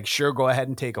 Like, sure, go ahead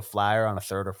and take a flyer on a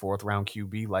third or fourth round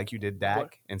QB like you did What?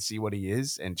 Dak and see what he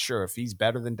is. And sure, if he's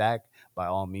better than Dak, by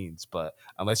all means. But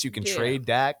unless you can Yeah. trade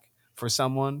Dak for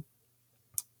someone,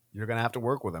 you're gonna have to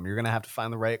work with him. You're gonna have to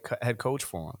find the right head coach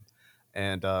for him.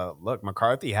 And look,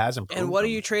 McCarthy has And improved what are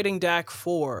him. you trading Dak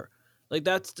for? Like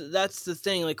that's the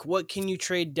thing. Like what can you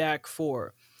trade Dak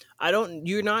for? I don't.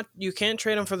 You're not. You can't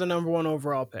trade him for the number one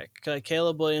overall pick. Like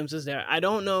Caleb Williams is there. I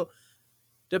don't know.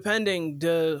 Depending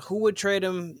the who would trade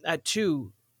him at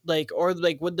 2, like or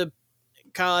like would the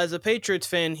Kyle as a Patriots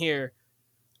fan here,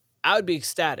 I would be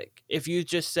ecstatic if you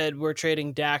just said we're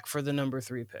trading Dak for the number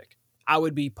 3 pick. I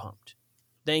would be pumped.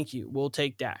 Thank you. We'll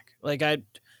take Dak. Like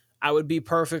I would be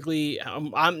perfectly.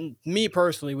 I'm me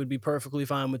personally would be perfectly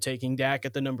fine with taking Dak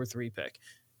at the number 3 pick.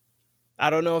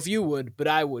 I don't know if you would, but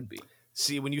I would be.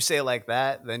 See, when you say it like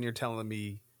that, then you're telling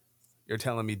me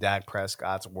Dak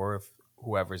Prescott's worth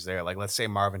whoever's there. Like, let's say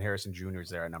Marvin Harrison Jr. is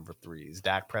there at number 3. Is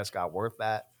Dak Prescott worth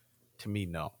that? To me,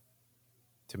 no.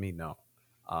 To me, no.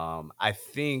 I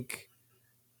think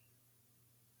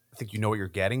you know what you're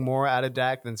getting more out of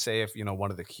Dak than say if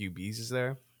one of the QBs is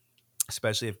there,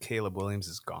 especially if Caleb Williams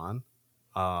is gone.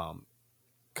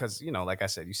 Because like I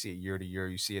said, you see it year to year.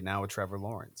 You see it now with Trevor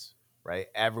Lawrence, right?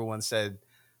 Everyone said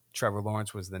Trevor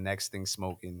Lawrence was the next thing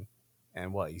smoking,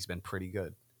 and what he's been pretty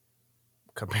good.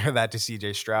 Compare that to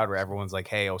CJ Stroud, where everyone's like,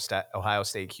 "Hey, Ohio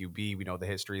State QB, we know the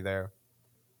history there."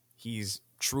 He's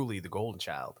truly the golden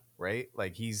child, right?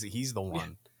 Like he's the Yeah.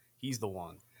 one. He's the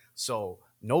one. So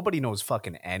nobody knows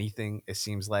fucking anything. It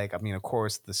seems like. I mean, of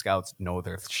course, the scouts know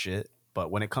their shit, but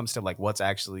when it comes to like what's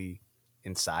actually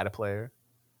inside a player,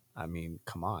 I mean,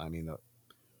 come on. I mean,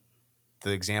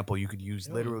 the example you could use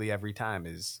Mm. literally every time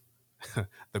is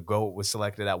the GOAT was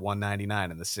selected at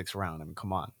 199 in the 6th round. I mean,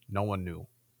 come on. No one knew.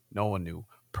 No one knew.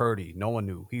 Purdy, no one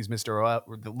knew. He's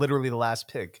literally the last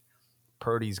pick.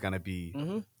 Purdy's going to be,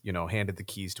 Mm-hmm. handed the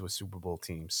keys to a Super Bowl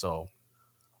team. So,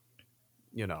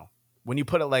 when you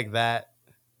put it like that,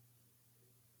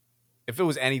 if it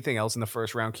was anything else in the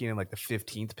first round, Keenan, like the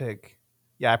 15th pick,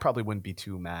 yeah, I probably wouldn't be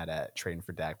too mad at trading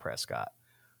for Dak Prescott.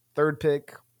 Third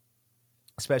pick,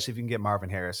 especially if you can get Marvin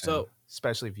Harrison, So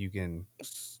especially if you can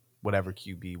whatever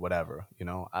QB, whatever,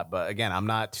 but again, I'm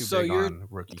not too so big you're on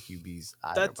rookie QBs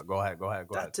either. that's But go ahead.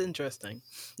 that's interesting.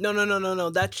 No.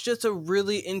 That's just a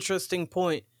really interesting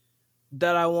point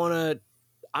that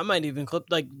I might even clip.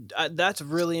 Like that's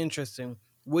really interesting.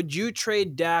 Would you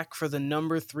trade Dak for the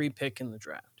number 3 pick in the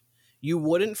draft? You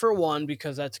wouldn't for one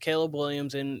because that's Caleb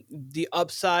Williams, and the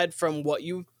upside from what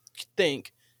you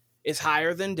think is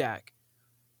higher than Dak.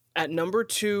 At number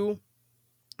 2,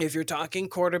 if you're talking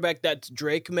quarterback, that's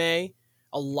Drake May.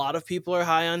 A lot of people are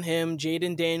high on him.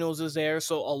 Jaden Daniels is there,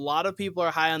 so a lot of people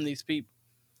are high on these people.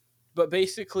 But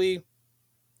basically,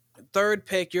 3rd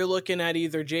pick, you're looking at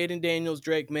either Jaden Daniels,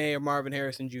 Drake May, or Marvin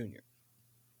Harrison Jr.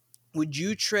 Would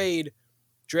you trade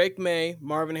Drake May,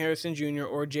 Marvin Harrison Jr.,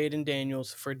 or Jaden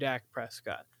Daniels for Dak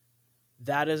Prescott?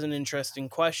 That is an interesting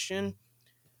question.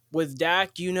 With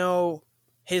Dak,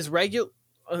 his regular.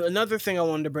 Another thing I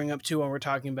wanted to bring up too when we're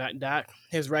talking about Dak,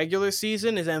 his regular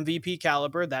season is MVP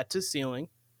caliber. That's his ceiling.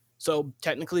 So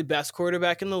technically, best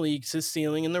quarterback in the league is his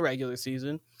ceiling in the regular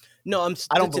season. No, I'm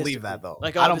I don't believe statistically. that though.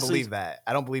 Like I don't obviously, believe that.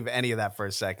 I don't believe any of that for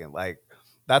a second. Like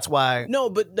that's why no,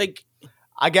 but like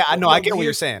I know I no. get But what you're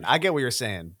here's saying. I get what you're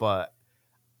saying, but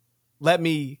let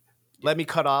me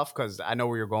cut off because I know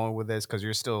where you're going with this because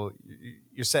you're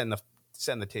setting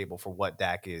the table for what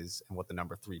Dak is and what the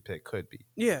number 3 pick could be.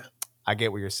 yeah. I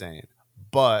get what you're saying,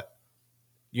 but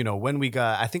when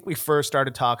I think we first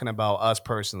started talking about us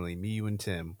personally, me, you, and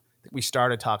Tim. I think we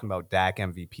started talking about Dak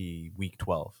MVP week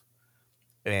 12,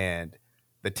 and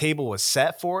the table was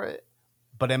set for it.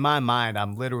 But in my mind,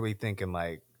 I'm literally thinking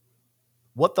like,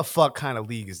 what the fuck kind of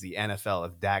league is the NFL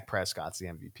if Dak Prescott's the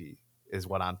MVP? Is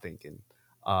what I'm thinking.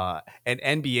 In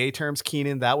NBA terms,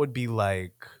 Keenan, that'd be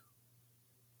like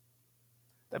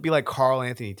Karl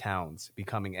Anthony Towns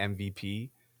becoming MVP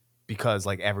because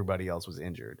like everybody else was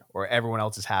injured or everyone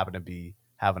else just happened to be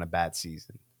having a bad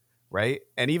season, right?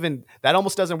 And even that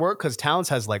almost doesn't work because Towns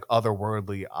has like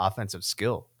otherworldly offensive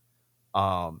skill.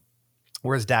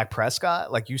 Whereas Dak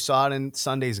Prescott, like you saw it in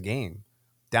Sunday's game,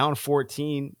 down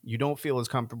 14, you don't feel as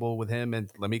comfortable with him. And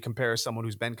let me compare someone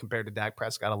who's been compared to Dak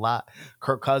Prescott a lot,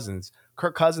 Kirk Cousins.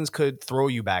 Kirk Cousins could throw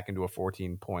you back into a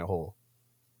 14-point hole.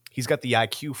 He's got the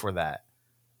IQ for that.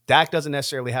 Dak doesn't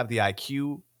necessarily have the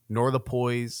IQ, nor the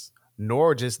poise,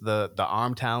 nor just the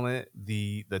arm talent,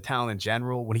 the talent in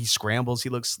general. When he scrambles, he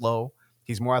looks slow.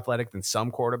 He's more athletic than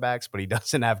some quarterbacks, but he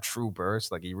doesn't have true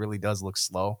burst. Like he really does look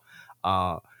slow.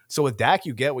 So with Dak,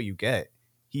 you get what you get.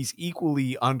 He's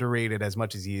equally underrated as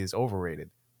much as he is overrated.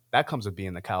 That comes with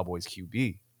being the Cowboys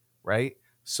QB, right?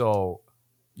 So,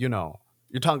 you're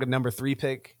talking number 3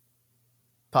 pick.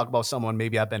 Talk about someone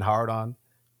maybe I've been hard on.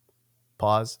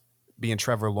 Pause. Being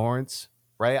Trevor Lawrence,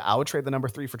 right? I would trade the number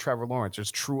 3 for Trevor Lawrence.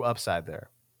 There's true upside there,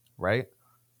 right?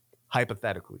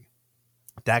 Hypothetically.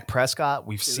 Dak Prescott,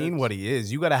 we've seen what he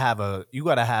is. You gotta have a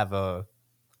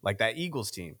like that Eagles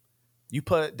team. You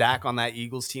put Dak on that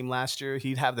Eagles team last year,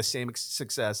 he'd have the same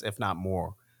success, if not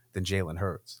more, than Jalen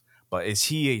Hurts. But is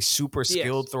he a super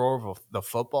skilled Yes. thrower of the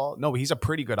football? No, he's a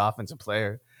pretty good offensive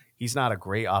player. He's not a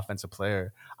great offensive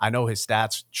player. I know his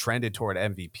stats trended toward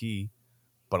MVP,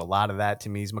 but a lot of that to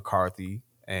me is McCarthy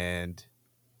and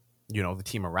the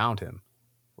team around him,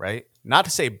 right? Not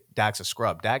to say Dak's a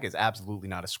scrub. Dak is absolutely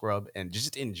not a scrub. And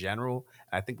just in general,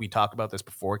 I think we talked about this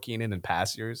before, Keenan, in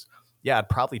past years. Yeah, I'd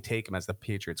probably take him as the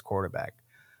Patriots quarterback.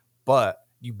 But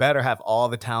you better have all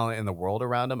the talent in the world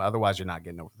around him. Otherwise, you're not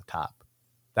getting over the top.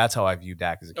 That's how I view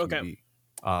Dak as a QB.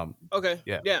 Okay.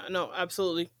 Yeah. Yeah. No.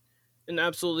 Absolutely. And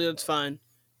absolutely, that's fine.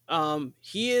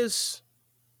 He is,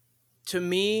 to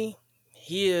me,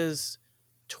 he is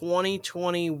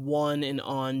 2021 and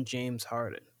on James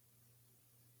Harden.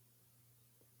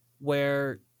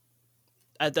 Where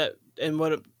at that and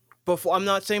what before I'm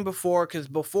not saying before because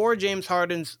before James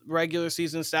Harden's regular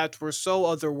season stats were so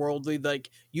otherworldly, like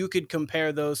you could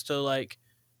compare those to like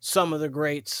some of the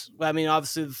greats. I mean,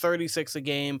 obviously the 36 a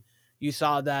game, you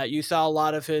saw that. You saw a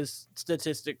lot of his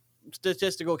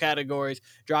statistical categories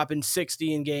dropping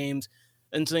 60 in games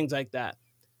and things like that.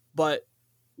 But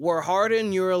where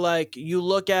Harden, you're like, you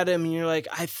look at him and you're like,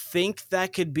 I think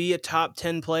that could be a top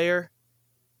 10 player.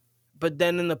 But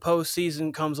then in the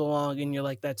postseason comes along and you're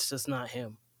like, that's just not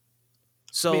him.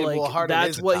 So Harden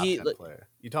that's is a what top he 10 player.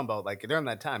 You talking about like during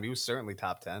that time, he was certainly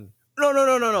top 10.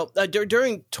 No.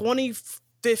 During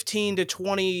 2015 to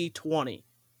 2020,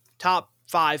 top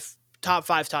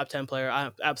 10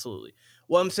 player. Absolutely.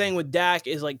 What I'm saying with Dak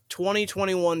is like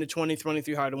 2021 to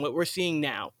 2023 Harden. What we're seeing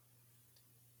now,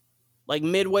 like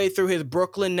midway through his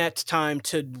Brooklyn Nets time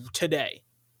to today,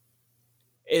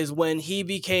 is when he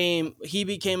became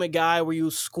a guy where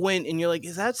you squint and you're like,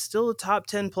 is that still a top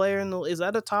 10 player is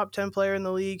that a top 10 player in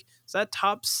the league? Is that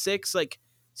top 6? Like,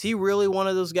 is he really one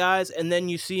of those guys? And then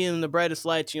you see him in the brightest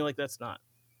lights and you're like, that's not.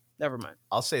 Never mind.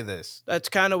 I'll say this. That's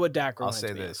kind of what Dak I'll reminds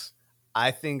say me this.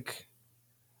 I think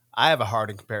I have a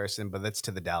Harden comparison, but that's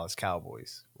to the Dallas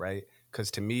Cowboys, right? Because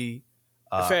to me,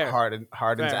 Fair. Harden's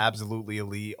Fair. absolutely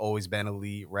elite, always been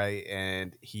elite, right?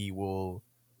 And he will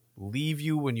leave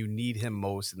you when you need him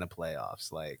most in the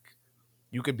playoffs. Like,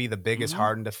 you could be the biggest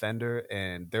Harden defender,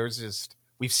 and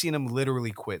we've seen him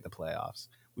literally quit the playoffs.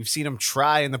 We've seen him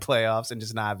try in the playoffs and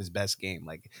just not have his best game.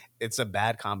 Like, it's a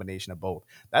bad combination of both.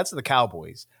 That's the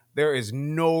Cowboys. There is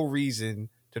no reason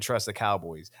to trust the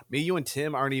Cowboys. Me, you, and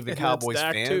Tim aren't even And Cowboys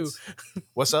that's Dak fans. too.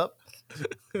 What's up?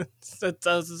 That's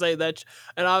I was to say that,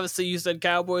 and obviously you said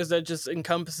Cowboys. That just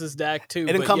encompasses Dak too.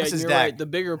 It encompasses you're Dak. right. The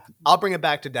bigger, I'll bring it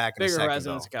back to Dak in a bigger second,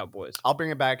 horizon though. is Cowboys. I'll bring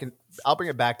it back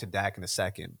to Dak in a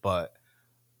second, but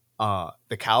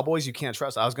the Cowboys you can't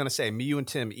trust. I was gonna say me, you, and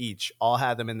Tim each all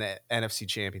had them in the NFC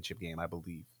Championship game, I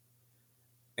believe.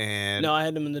 And No, I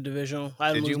had them in the divisional. I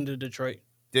had them Did you? losing to Detroit.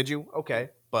 Did you? Okay,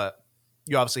 but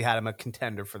you obviously had him a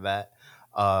contender for that.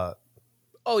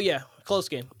 Oh yeah, close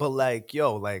game. But like,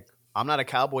 I'm not a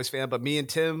Cowboys fan, but me and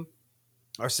Tim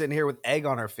are sitting here with egg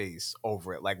on our face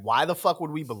over it. Like, why the fuck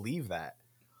would we believe that?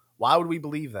 Why would we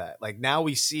believe that? Like, now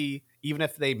we see, even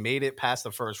if they made it past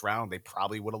the first round, they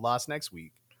probably would have lost next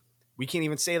week. We can't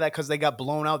even say that because they got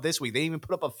blown out this week. They even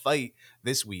put up a fight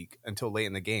this week until late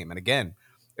in the game. And again,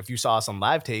 if you saw us on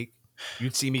live take,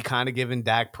 you'd see me kind of giving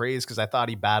Dak praise because I thought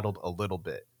he battled a little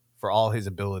bit. For all his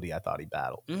ability, I thought he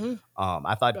battled.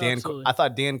 I thought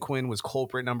Dan Quinn was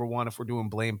culprit number one. If we're doing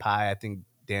blame pie, I think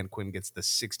Dan Quinn gets the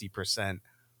 60%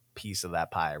 piece of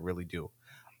that pie. I really do.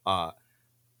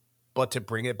 But to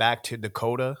bring it back to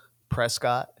Dakota,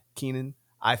 Prescott, Keenan,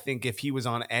 I think if he was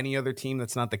on any other team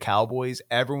that's not the Cowboys,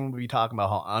 everyone would be talking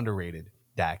about how underrated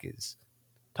Dak is.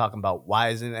 Talking about why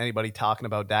isn't anybody talking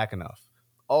about Dak enough?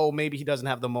 Oh, maybe he doesn't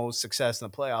have the most success in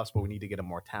the playoffs, but we need to get him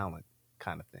more talent,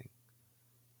 kind of thing.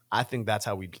 I think that's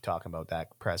how we'd be talking about Dak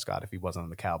Prescott if he wasn't on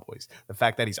the Cowboys. The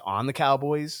fact that he's on the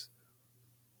Cowboys,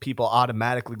 people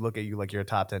automatically look at you like you're a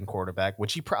top 10 quarterback,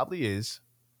 which he probably is.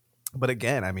 But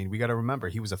again, I mean, we got to remember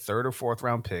he was a 3rd or 4th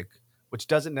round pick, which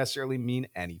doesn't necessarily mean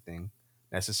anything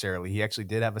necessarily. He actually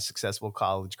did have a successful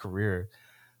college career,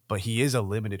 but he is a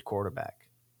limited quarterback.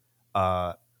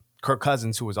 Kirk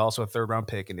Cousins, who was also a 3rd round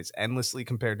pick and is endlessly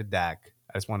compared to Dak.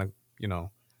 I just want to,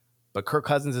 but Kirk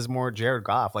Cousins is more Jared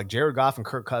Goff. Like, Jared Goff and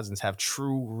Kirk Cousins have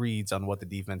true reads on what the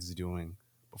defense is doing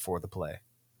before the play.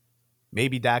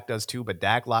 Maybe Dak does too, but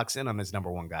Dak locks in on his number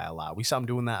one guy a lot. We saw him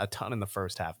doing that a ton in the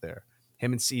first half there.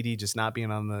 Him and CD just not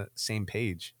being on the same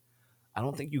page. I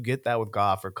don't think you get that with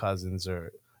Goff or Cousins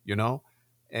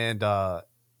and,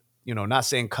 not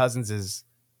saying Cousins is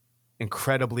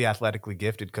incredibly athletically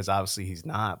gifted because obviously he's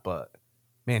not, but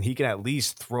man, he can at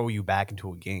least throw you back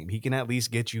into a game. He can at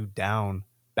least get you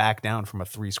back down from a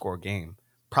 3-score game.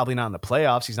 Probably not in the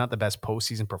playoffs. He's not the best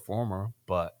postseason performer,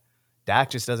 but Dak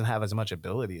just doesn't have as much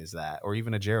ability as that, or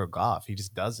even a Jared Goff. He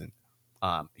just doesn't.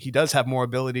 He does have more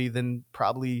ability than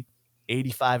probably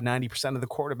 85, 90% of the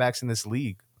quarterbacks in this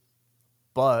league.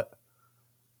 But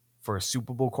for a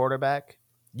Super Bowl quarterback,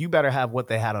 you better have what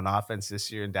they had on offense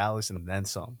this year in Dallas and then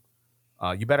some.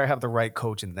 You better have the right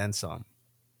coach and then some.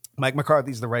 Mike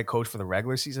McCarthy's the right coach for the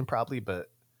regular season probably, but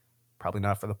probably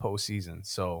not for the postseason.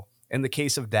 So in the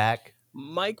case of Dak,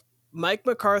 Mike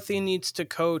McCarthy needs to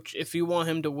coach, if you want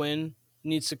him to win,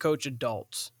 needs to coach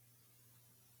adults.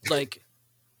 Like,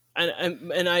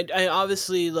 and I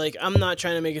obviously, like, I'm not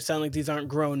trying to make it sound like these aren't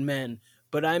grown men,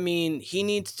 but I mean, he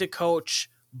needs to coach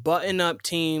button-up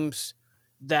teams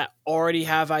that already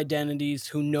have identities,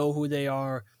 who know who they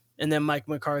are, and then Mike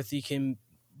McCarthy can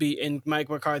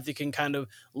kind of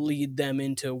lead them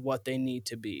into what they need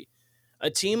to be. A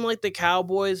team like the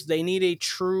Cowboys, they need a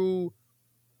true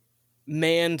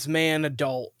man's man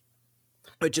adult,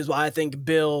 which is why I think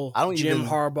Bill, Jim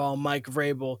Harbaugh, Mike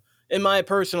Vrabel, in my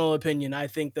personal opinion, I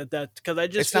think that because I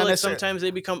just feel like sometimes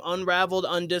they become unraveled,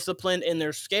 undisciplined, and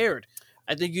they're scared.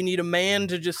 I think you need a man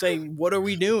to just say, "What are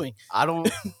we doing?" I don't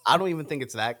even think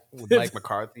it's that with Mike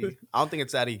McCarthy. I don't think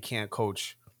it's that he can't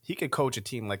coach. He could coach a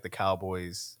team like the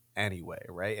Cowboys anyway,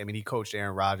 right? I mean, he coached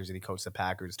Aaron Rodgers and he coached the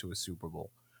Packers to a Super Bowl,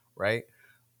 right?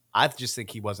 I just think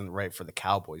he wasn't right for the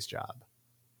Cowboys job,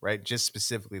 right? Just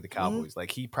specifically the Cowboys.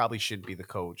 Like, he probably shouldn't be the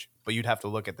coach, but you'd have to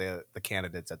look at the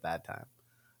candidates at that time.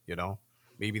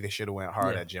 Maybe they should have went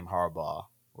hard at Jim Harbaugh,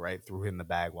 right? Threw him the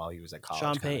bag while he was at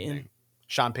college.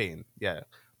 Sean Payton, yeah.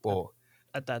 Well,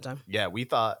 at that time, yeah,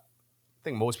 I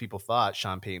think most people thought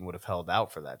Sean Payton would have held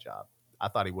out for that job. I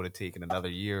thought he would have taken another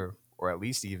year or at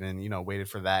least even, waited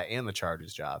for that and the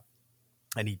Chargers job.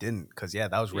 And he didn't because, yeah,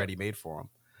 that was Yep. ready made for him.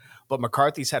 But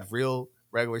McCarthy's had real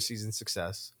regular season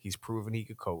success. He's proven he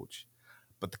could coach.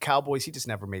 But the Cowboys, he just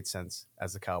never made sense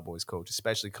as the Cowboys coach,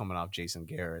 especially coming off Jason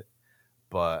Garrett.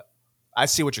 But I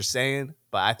see what you're saying,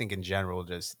 but I think in general,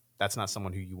 just that's not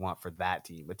someone who you want for that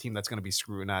team. A team that's going to be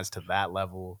scrutinized to that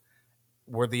level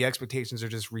where the expectations are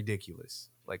just ridiculous.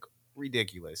 Like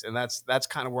ridiculous. And that's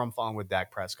kind of where I'm falling with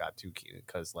Dak Prescott too, Keenan,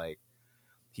 because like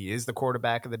he is the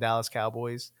quarterback of the Dallas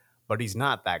Cowboys, but he's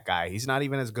not that guy. He's not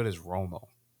even as good as Romo,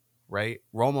 right?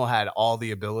 Romo had all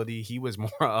the ability. He was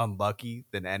more unlucky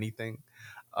than anything.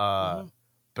 Uh, Hmm.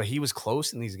 but he was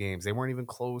close in these games. They weren't even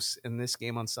close in this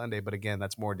game on Sunday. But again,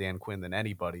 that's more Dan Quinn than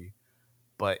anybody.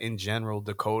 But in general,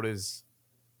 Dakota's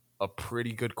a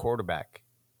pretty good quarterback.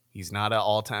 He's not an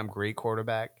all-time great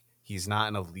quarterback. He's not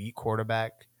an elite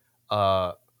quarterback.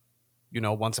 Uh,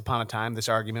 once upon a time, this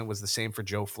argument was the same for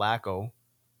Joe Flacco,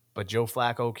 but Joe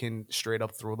Flacco can straight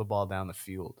up throw the ball down the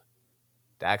field.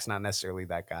 Dak's not necessarily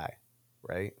that guy,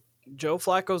 right? Joe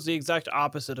Flacco's the exact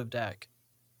opposite of Dak.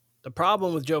 The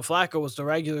problem with Joe Flacco was the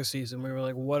regular season. We were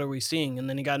like, what are we seeing? And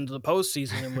then he got into the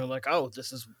postseason, and we're like, oh,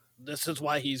 this is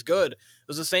why he's good. It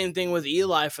was the same thing with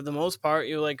Eli for the most part.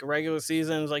 You like regular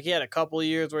season, it was like he had a couple of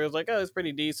years where he was like, oh, it's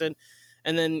pretty decent.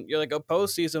 And then you're like, oh,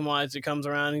 postseason wise, it comes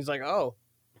around, and he's like, oh,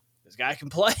 this guy can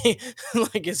play.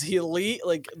 Like, is he elite?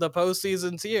 Like the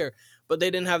postseason's here. But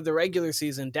they didn't have the regular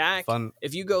season. Dak, Fun,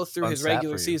 if you go through fun his stat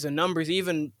regular for you. season numbers,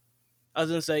 even I was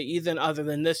gonna say even other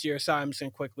than this year. Sorry, I'm just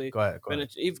gonna quickly Go ahead. Go ahead.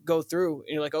 finish. Go through, and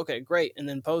you're like, okay, great, and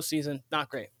then postseason, not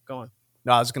great. Go on.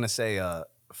 No, I was gonna say,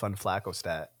 fun Flacco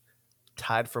stat.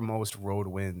 Tied for most road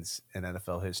wins in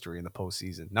NFL history in the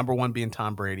postseason. Number one being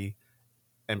Tom Brady,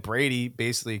 and Brady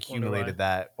basically Wonder why. accumulated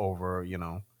that over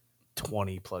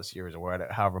 20 plus years or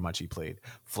whatever, however much he played.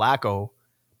 Flacco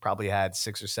probably had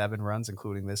 6 or 7 runs,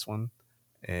 including this one,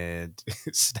 and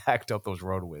stacked up those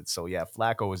road wins. So yeah,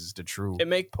 Flacco is the true It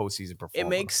make postseason it performer.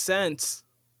 makes sense.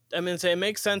 I mean, say it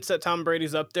makes sense that Tom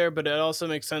Brady's up there, but it also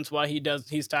makes sense why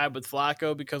he's tied with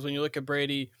Flacco because when you look at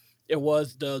Brady, it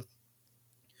was the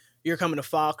you're coming to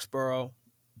Foxborough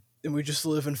and we just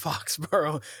live in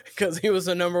Foxborough because he was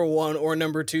the number 1 or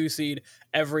number 2 seed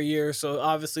every year. So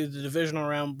obviously the divisional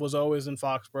round was always in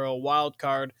Foxborough. Wild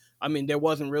card. I mean, there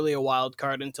wasn't really a wild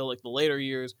card until like the later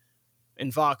years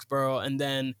in Foxborough, and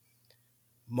then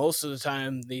most of the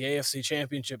time the AFC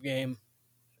Championship game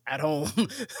at home.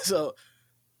 So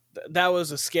that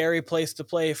was a scary place to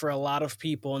play for a lot of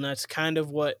people, and that's kind of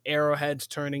what Arrowhead's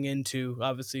turning into,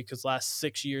 obviously, because last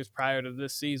 6 years prior to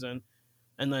this season,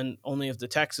 and then only if the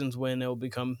Texans win, it'll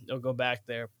go back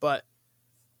there. But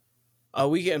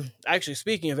we can actually,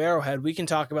 speaking of Arrowhead, we can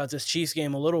talk about this Chiefs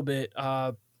game a little bit.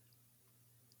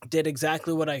 Did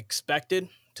exactly what I expected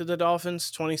to the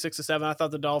Dolphins, 26-7. I thought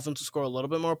the Dolphins would score a little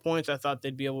bit more points. I thought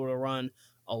they'd be able to run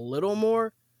a little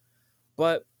more,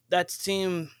 but that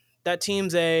team's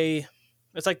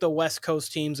it's like the West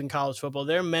Coast teams in college football.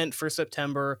 They're meant for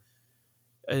September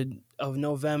of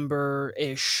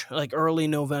November-ish, like early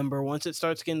November. Once it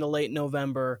starts getting to late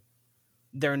November,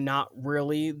 they're not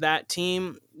really that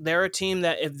team. They're a team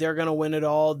that if they're going to win it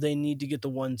all, they need to get the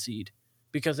 1 seed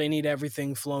because they need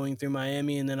everything flowing through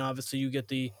Miami, and then obviously you get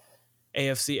the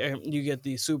you get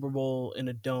the Super Bowl in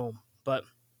a dome. But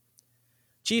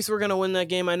Chiefs were going to win that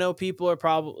game. I know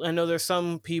I know there's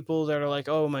some people that are like,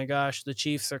 oh my gosh, the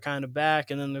Chiefs are kind of back.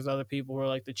 And then there's other people who are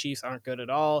like, the Chiefs aren't good at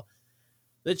all.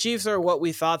 The Chiefs are what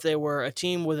we thought they were, a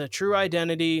team with a true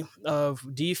identity of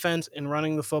defense and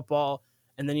running the football.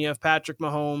 And then you have Patrick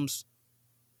Mahomes.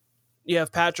 You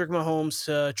have Patrick Mahomes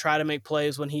to try to make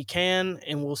plays when he can,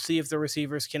 and we'll see if the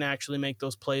receivers can actually make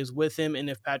those plays with him and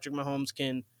if Patrick Mahomes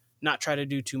can not try to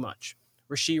do too much.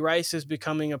 Rashee Rice is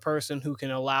becoming a person who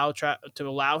can allow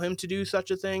him to do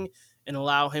such a thing and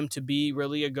allow him to be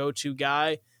really a go-to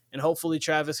guy. And hopefully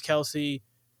Travis Kelce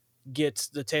gets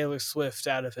the Taylor Swift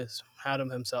out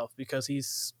of himself because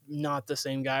he's not the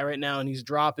same guy right now, and he's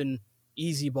dropping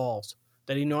easy balls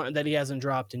that he hasn't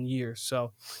dropped in years.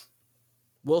 So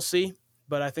we'll see,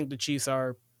 but I think the Chiefs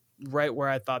are right where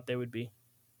I thought they would be.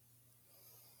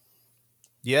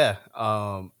 Yeah.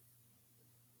 And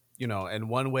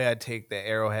one way I take the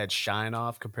Arrowhead shine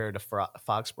off compared to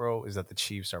Foxborough is that the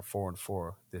Chiefs are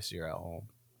 4-4 this year at home.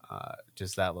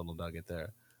 Just that little nugget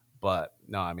there. But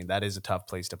no, I mean that is a tough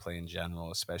place to play in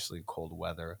general, especially in cold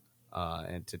weather.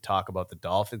 And to talk about the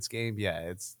Dolphins game, yeah,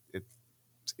 it's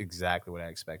exactly what I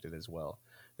expected as well.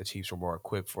 The Chiefs were more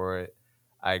equipped for it.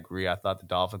 I agree. I thought the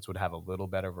Dolphins would have a little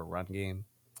better of a run game.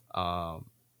 Um,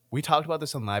 we talked about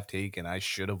this on Live Take, and I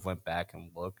should have went back and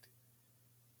looked,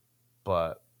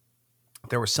 but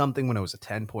There was something when it was a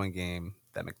 10-point game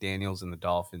that McDaniels and the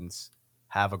Dolphins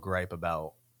have a gripe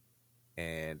about.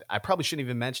 And I probably shouldn't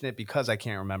even mention it because I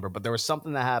can't remember, but there was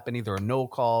something that happened, either a no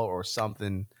call or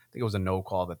something. I think it was a no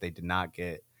call that they did not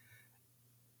get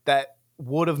that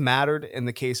would have mattered in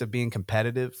the case of being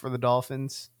competitive for the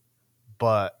Dolphins,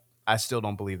 but I still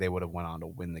don't believe they would have went on to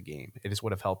win the game. It just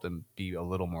would have helped them be a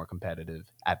little more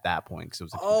competitive at that point because it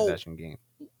was a two Oh, possession game.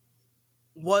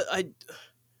 what I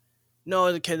no,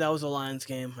 okay, that was a Lions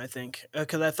game, I think,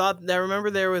 because I remember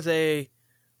there was a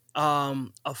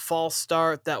false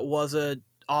start that was a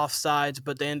offsides,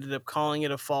 but they ended up calling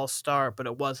it a false start, but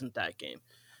it wasn't that game.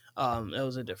 It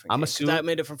was a different I'm game because that assuming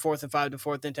made it from 4th and 5 to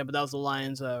 4th and 10, but that was the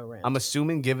Lions I'm Rams.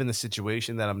 assuming given the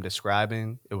situation that I'm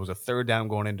describing, it was a third down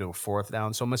going into a fourth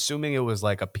down. So I'm assuming it was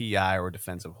like a PI or a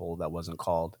defensive hold that wasn't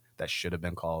called, that should have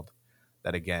been called.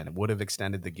 That again would have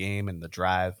extended the game and the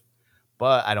drive,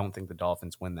 but I don't think the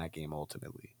Dolphins win that game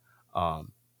ultimately.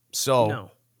 So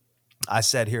No, I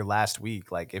said here last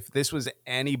week, like if this was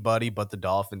anybody but the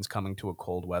Dolphins coming to a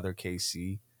cold weather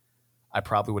KC, I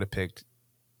probably would have picked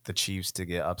the Chiefs to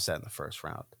get upset in the first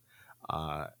round.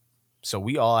 Uh, so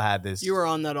we all had you this, were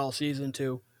on that all season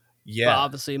too, but yeah,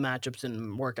 obviously matchups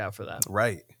didn't work out for that.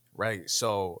 right, right.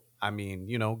 So I mean,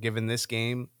 given this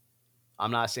game,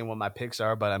 I'm not saying what my picks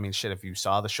are, but I mean, shit. If you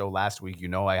saw the show last week,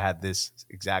 I had this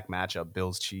exact matchup: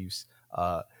 Bills Chiefs.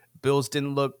 Bills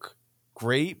didn't look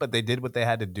great, but they did what they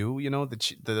had to do.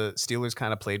 The Steelers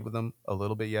kind of played with them a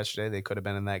little bit yesterday. They could have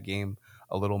been in that game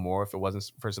a little more if it wasn't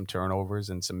for some turnovers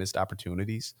and some missed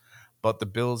opportunities. But the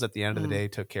Bills, at the end of the Mm. day,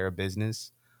 took care of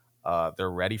business. They're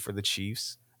ready for the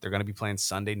Chiefs. They're going to be playing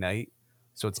Sunday night,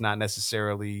 so it's not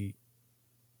necessarily,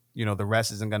 the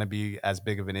rest isn't going to be as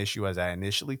big of an issue as I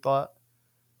initially thought.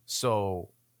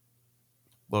 So,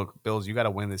 look, Bills, you got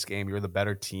to win this game. You're the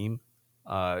better team.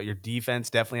 Your defense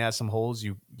definitely has some holes.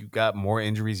 You got more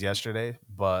injuries yesterday,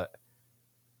 but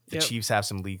the Yep. Chiefs have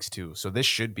some leaks too. So this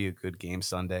should be a good game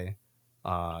Sunday.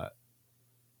 Uh,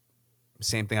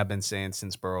 Same thing I've been saying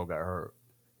since Burrow got hurt.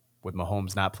 With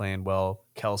Mahomes not playing well,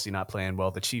 Kelsey not playing well,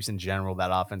 the Chiefs in general, that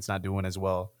offense not doing as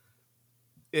well.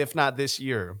 If not this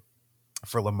year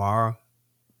for Lamar,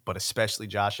 but especially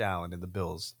Josh Allen and the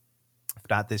Bills. If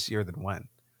not this year, then when?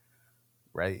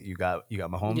 Right? You got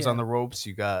Mahomes on Yeah. the ropes.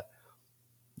 You got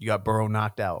Burrow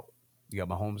knocked out. You got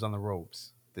Mahomes on the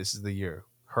ropes. This is the year.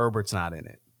 Herbert's not in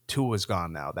it. Tua's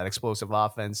gone now. That explosive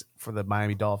offense for the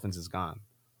Miami Dolphins is gone.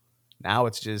 Now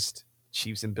it's just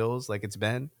Chiefs and Bills like it's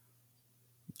been.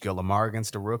 You got Lamar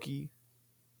against a rookie.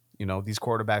 These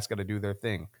quarterbacks got to do their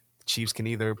thing. The Chiefs can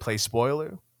either play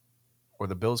spoiler or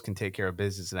the Bills can take care of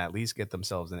business and at least get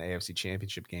themselves an AFC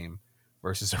championship game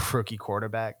versus a rookie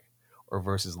quarterback or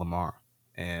versus Lamar.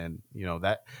 And,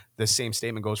 that the same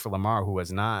statement goes for Lamar, who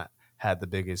has not had the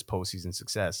biggest postseason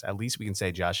success. At least we can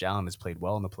say Josh Allen has played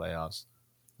well in the playoffs.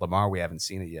 Lamar, we haven't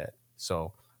seen it yet.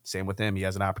 So, same with him. He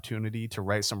has an opportunity to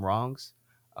right some wrongs.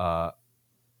 Uh,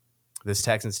 this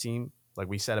Texans team, like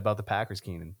we said about the Packers,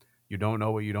 Keenan, you don't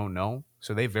know what you don't know.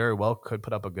 So, they very well could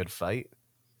put up a good fight.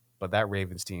 But that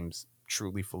Ravens team's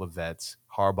truly full of vets.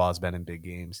 Harbaugh's been in big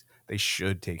games. They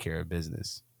should take care of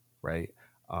business, right?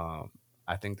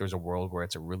 I think there's a world where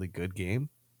it's a really good game.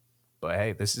 But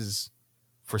hey, this is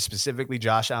for specifically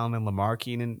Josh Allen and Lamar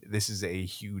Keenan. This is a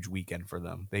huge weekend for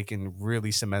them. They can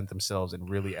really cement themselves and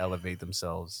really elevate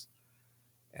themselves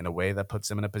in a way that puts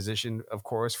them in a position, of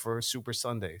course, for Super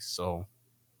Sunday. So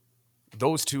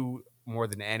those two, more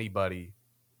than anybody,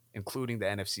 including the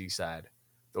NFC side,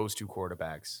 those two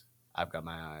quarterbacks I've got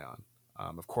my eye on.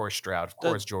 Of course, Stroud, of The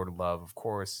course, Jordan Love, of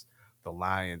course, the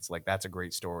Lions. Like that's a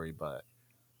great story, but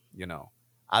you know,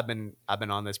 I've been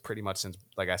on this pretty much since,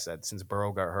 like I said, since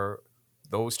Burrow got hurt.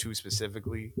 Those two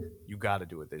specifically, you got to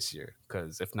do it this year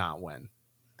because if not, when?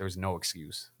 There's no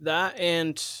excuse. That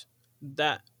and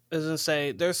that doesn't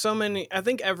say there's so many. I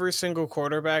think every single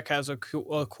quarterback has a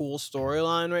cool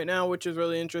storyline right now, which is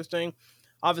really interesting.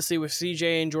 Obviously, with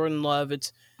CJ and Jordan Love,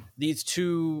 it's these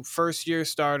two first year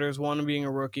starters, one being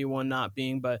a rookie, one not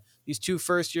being, but these two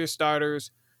first year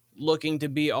starters looking to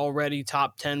be already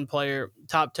top 10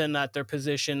 at their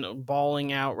position,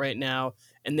 balling out right now.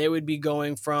 And they would be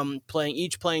going from playing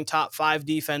top 5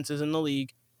 defenses in the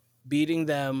league, beating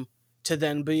them, to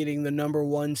then beating the number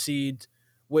 1 seed,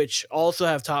 which also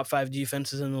have top 5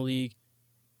 defenses in the league,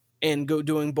 and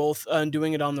doing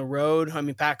it on the road. I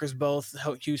mean, Packers both.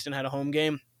 Houston had a home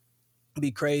game. It'd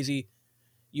be crazy.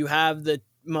 You have the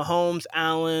Mahomes,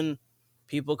 Allen.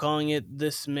 People calling it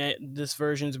this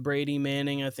version's Brady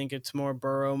Manning. I think it's more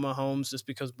Burrow Mahomes, just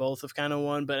because both have kind of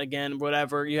won. But again,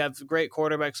 whatever. You have great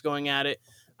quarterbacks going at it.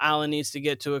 Allen needs to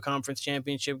get to a conference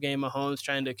championship game. Mahomes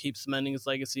trying to keep cementing his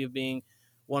legacy of being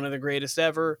one of the greatest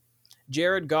ever.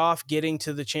 Jared Goff getting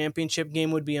to the championship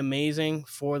game would be amazing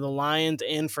for the Lions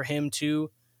and for him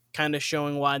too, kind of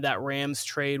showing why that Rams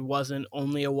trade wasn't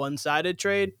only a one-sided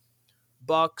trade.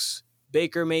 Bucks,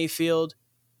 Baker Mayfield,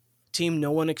 team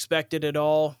no one expected at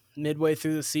all. Midway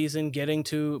through the season, getting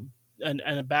to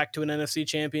and back to an NFC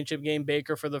championship game,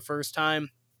 Baker for the first time.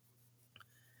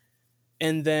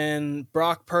 And then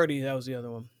Brock Purdy, that was the other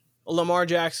one. Lamar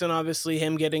Jackson, obviously,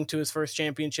 him getting to his first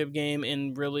championship game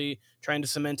and really trying to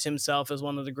cement himself as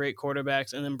one of the great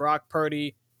quarterbacks. And then Brock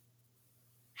Purdy,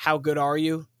 how good are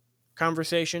you?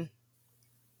 Conversation.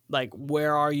 Like,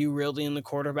 where are you really in the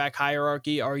quarterback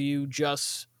hierarchy? Are you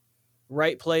just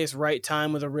right place, right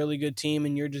time with a really good team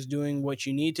and you're just doing what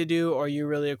you need to do? Or are you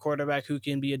really a quarterback who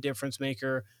can be a difference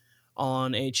maker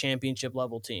on a championship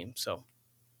level team? So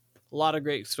a lot of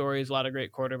great stories, a lot of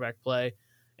great quarterback play,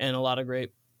 and a lot of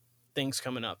great things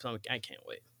coming up. So I can't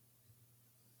wait.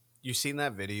 You've seen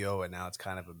that video, and now it's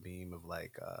kind of a meme of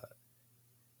like,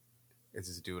 it's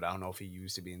this dude. I don't know if he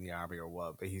used to be in the army or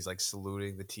what, but he's like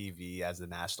saluting the TV as the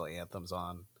national anthem's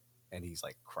on, and he's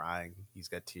like crying. He's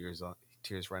got tears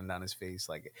running down his face.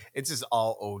 Like it's just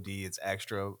all OD. It's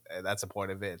extra. And that's the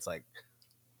point of it. It's like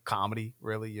comedy,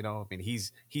 really. You know, I mean,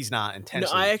 he's not No,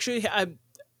 intentionally.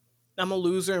 I'm a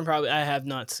loser and probably I have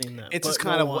not seen that. It's but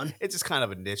just kind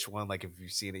of a niche one. Like if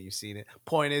you've seen it, you've seen it.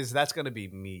 Point is, that's gonna be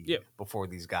me Yep. before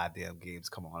these goddamn games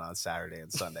come on Saturday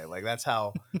and Sunday. Like that's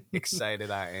how excited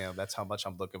I am. That's how much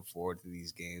I'm looking forward to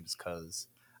these games because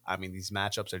I mean these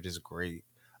matchups are just great.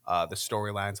 The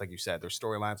storylines, like you said, there's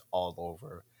storylines all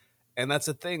over, and that's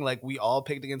the thing. Like we all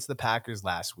picked against the Packers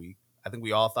last week. I think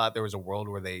we all thought there was a world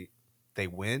where they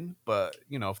win, but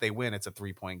you know if they win, it's a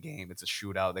 3-point game. It's a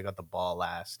shootout. They got the ball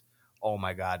last. Oh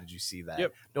my God, did you see that?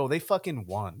 Yep. No, they fucking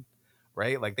won,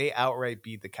 right? Like they outright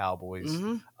beat the Cowboys.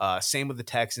 Mm-hmm. Same with the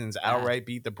Texans, outright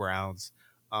beat the Browns.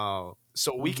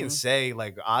 So we can say,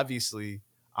 like, obviously,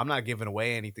 I'm not giving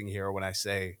away anything here when I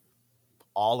say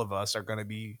all of us are going to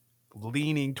be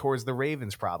leaning towards the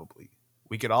Ravens probably.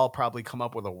 We could all probably come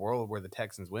up with a world where the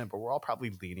Texans win, but we're all probably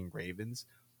leaning Ravens.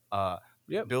 Uh,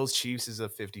 Yep. Bills Chiefs is a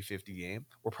 50-50 game.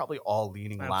 We're probably all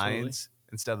leaning Absolutely. Lions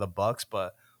instead of the Bucks,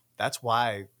 but that's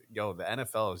why the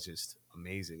NFL is just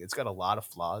amazing. It's got a lot of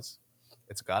flaws.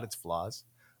 It's got its flaws,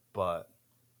 but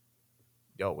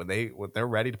when they're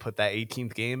ready to put that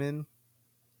 18th game in,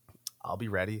 I'll be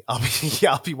ready. I'll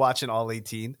be watching all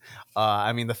 18.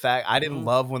 I mean, the fact I didn't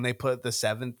love when they put the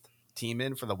 7th team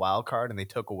in for the wild card and they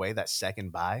took away that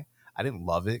second bye. I didn't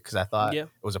love it because I thought it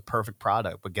was a perfect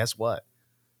product. But guess what?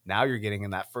 Now you're getting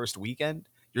in that first weekend,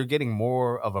 you're getting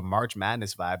more of a March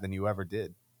Madness vibe than you ever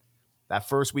did. That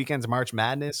first weekend's March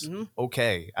Madness,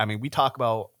 okay. I mean, we talk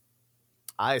about,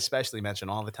 I especially mention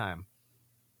all the time,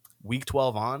 week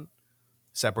 12 on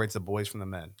separates the boys from the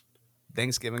men.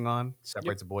 Thanksgiving on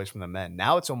separates the boys from the men.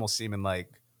 Now it's almost seeming like,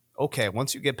 okay,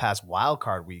 once you get past wild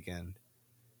card weekend,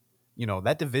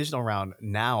 that divisional round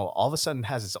now all of a sudden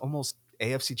has its almost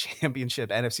AFC championship,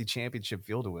 NFC championship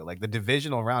feel to it. Like the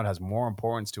divisional round has more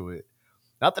importance to it.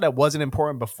 Not that it wasn't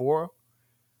important before,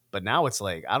 but now it's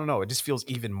like, I don't know, it just feels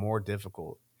even more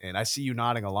difficult. And I see you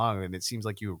nodding along and it seems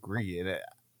like you agree. And, I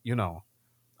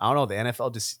don't know, the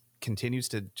NFL just continues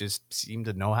to just seem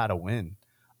to know how to win.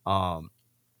 I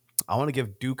want to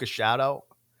give Duke a shout out.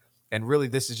 And really,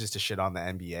 this is just a shit on the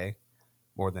NBA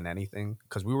more than anything.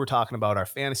 Because we were talking about our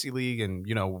fantasy league and,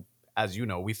 as you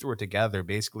know, we threw it together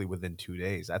basically within 2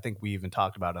 days. I think we even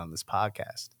talked about it on this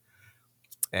podcast.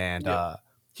 And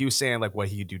he was saying like what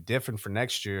he'd do different for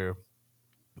next year.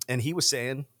 And he was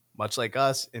saying, much like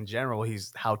us in general,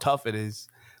 how tough it is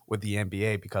with the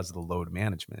NBA because of the load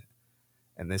management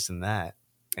and this and that.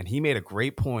 And he made a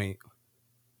great point.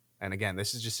 And again,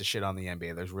 this is just a shit on the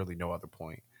NBA. There's really no other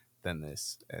point than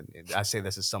this. And I say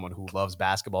this as someone who loves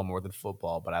basketball more than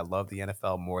football, but I love the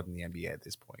NFL more than the NBA at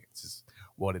this point. It's just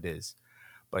what it is.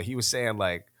 But he was saying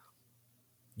like,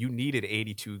 you needed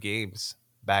 82 games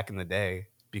back in the day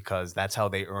because that's how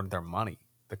they earned their money.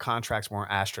 The contracts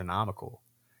weren't astronomical.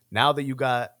 Now that you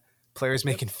got players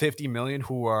making 50 million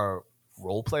who are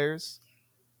role players,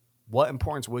 what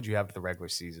importance would you have to the regular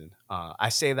season? I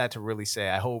say that to really say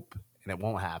I hope, and it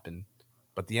won't happen,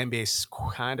 but the NBA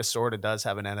kind of sort of does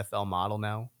have an NFL model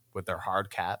now with their hard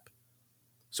cap.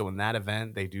 So in that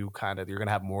event, they do you're going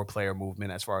to have more player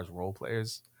movement as far as role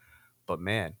players. But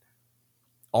man,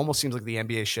 almost seems like the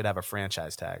NBA should have a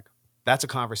franchise tag. That's a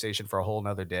conversation for a whole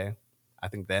nother day. I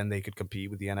think then they could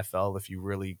compete with the NFL if you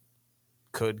really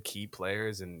could keep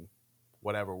players and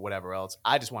whatever else.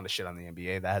 I just want to shit on the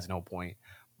NBA. That has no point.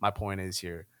 My point is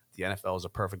here, the NFL is a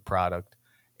perfect product.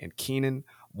 And Keenan,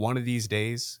 one of these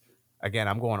days, again,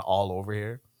 I'm going all over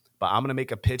here, but I'm going to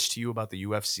make a pitch to you about the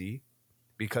UFC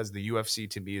because the UFC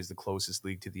to me is the closest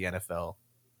league to the NFL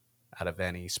out of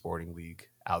any sporting league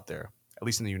out there, at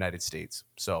least in the United States.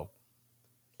 So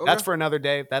that's Okay. for another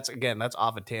day. That's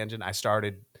off a tangent. I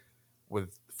started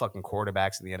with fucking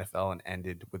quarterbacks in the NFL and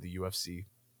ended with the UFC.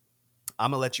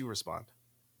 I'm gonna let you respond.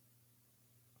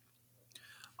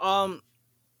 Um,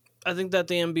 I think that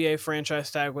the NBA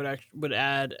franchise tag would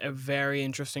add a very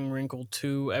interesting wrinkle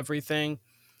to everything.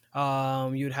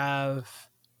 You'd have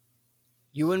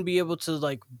you wouldn't be able to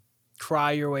like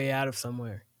cry your way out of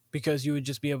somewhere because you would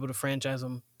just be able to franchise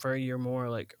them for a year more.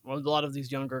 Like a lot of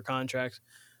these younger contracts,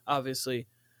 obviously.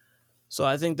 So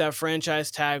I think that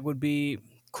franchise tag would be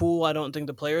cool. I don't think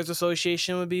the Players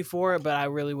Association would be for it, but I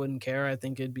really wouldn't care. I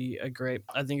think it'd be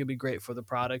great for the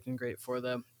product and great for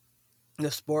the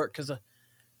sport because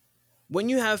when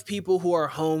you have people who are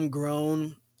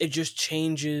homegrown, it just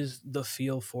changes the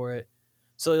feel for it.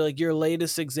 So like your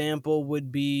latest example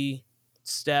would be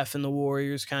Steph and the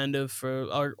Warriors, kind of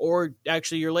or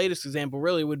actually your latest example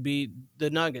really would be the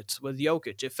Nuggets with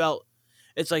Jokic.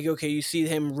 It's like okay, you see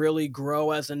him really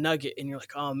grow as a Nugget, and you're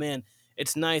like, oh man,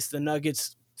 it's nice. The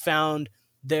Nuggets found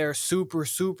their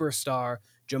superstar.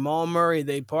 Jamal Murray,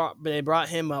 they brought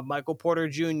him up. Michael Porter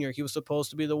Jr. He was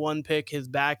supposed to be the one pick. His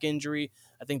back injury,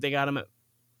 I think they got him at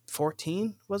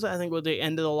 14. Was it? I think when they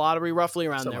ended the lottery, roughly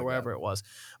around Something there, like wherever that. it was.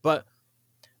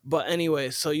 But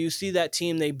anyway, so you see that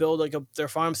team, they build like their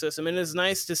farm system, and it's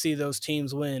nice to see those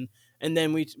teams win. And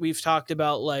then we've talked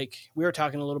about like we were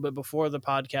talking a little bit before the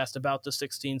podcast about the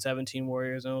 16-17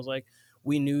 Warriors, and it was like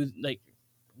we knew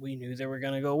they were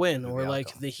gonna go win, Knew or the like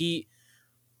outcome. the Heat.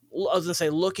 I was gonna say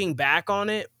looking back on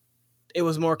it, it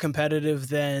was more competitive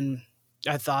than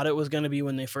I thought it was gonna be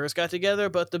when they first got together.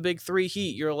 But the big three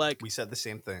Heat, you're like, We said the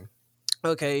same thing.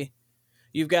 okay,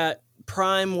 you've got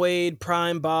prime Wade,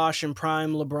 prime Bosch, and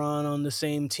prime LeBron on the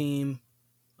same team.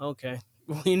 Okay.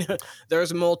 We know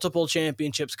there's multiple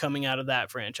championships coming out of that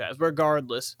franchise.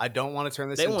 Regardless, I don't want to turn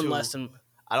this they won into less than.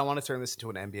 I don't want to turn this into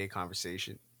an NBA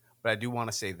conversation, but I do want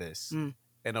to say this. Mm,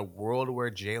 In a world where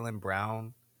Jaylen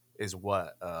Brown is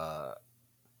what I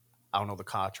don't know the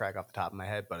contract off the top of my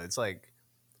head, but it's like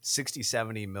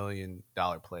 60-70 million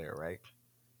dollar player, right?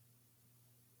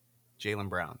 Jaylen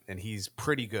Brown, and he's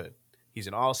pretty good. He's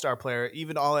an all-star player,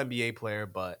 even all NBA player,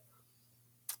 but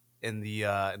in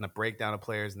the breakdown of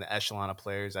players, in the echelon of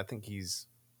players, I think he's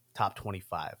top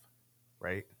 25,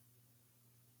 right?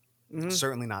 mm-hmm.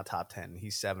 Certainly not top 10.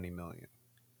 He's 70 million.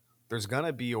 There's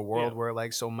gonna be a Yeah. world where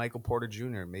like so Michael Porter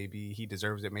Jr. maybe he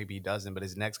deserves it, maybe he doesn't, but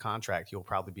his next contract he'll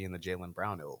probably be in the Jaylen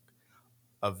Brown ilk.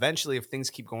 Eventually, if things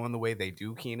keep going the way they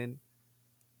do, Keenan,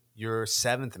 your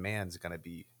seventh man's gonna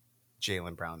be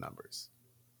Jaylen Brown numbers.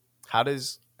 How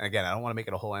does again? I don't want to make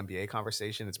it a whole NBA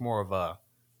conversation. It's more of a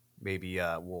maybe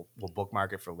we'll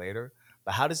bookmark it for later.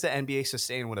 But how does the NBA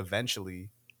sustain when eventually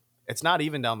it's not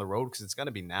even down the road because it's going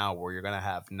to be now where you're going to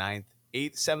have ninth,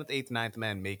 eighth, seventh, eighth, ninth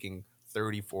men making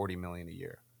 30, 40 million a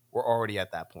year. We're already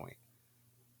at that point.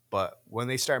 But when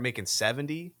they start making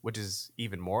 70, which is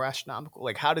even more astronomical,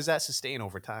 like how does that sustain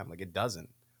over time? Like it doesn't.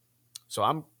 So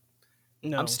I'm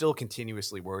No. still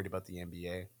continuously worried about the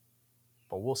NBA,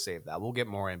 but we'll save that. We'll get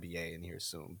more NBA in here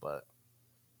soon, but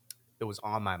it was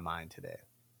on my mind today.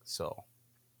 So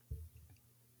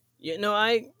Yeah. No.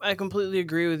 I completely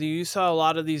agree with you. You saw a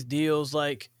lot of these deals.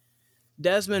 Like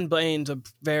Desmond Bane's a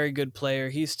very good player.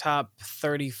 He's top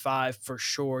 35 for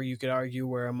sure. You could argue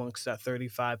where amongst that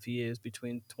 35 he is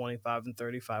between 25 and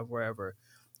 35, wherever.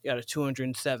 You got a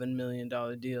 $207 million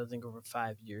deal, I think, over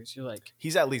 5 years. You're like,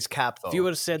 he's at least capped if you though.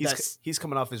 would have said that, He's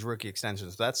coming off his rookie extension,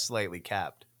 so that's slightly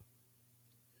capped.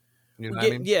 You know what I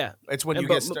yeah, mean? yeah, It's when you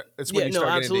but it's when yeah, you no, start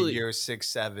getting into absolutely. year 6,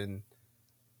 7,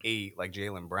 8, like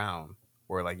Jaylen Brown,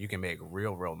 where like you can make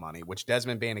real money. Which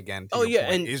Desmond Bain, again, to Oh your yeah,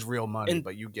 point, is real money. and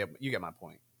But you get my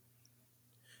point.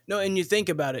 no, and you think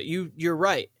about it, you're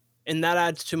right, and that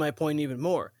adds to my point even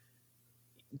more.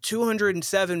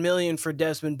 207 million for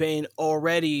Desmond Bain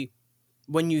already,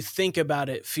 when you think about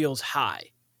it, feels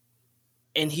high,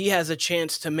 and he has a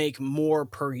chance to make more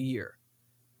per year.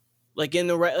 Like in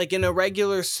a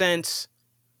regular sense,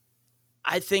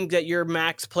 I think that your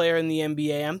max player in the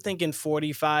NBA, I'm thinking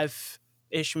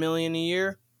 45-ish million a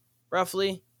year,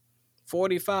 roughly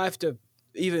 45 to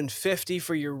even 50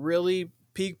 for your really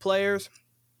peak players.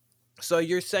 So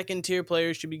your second tier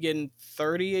players should be getting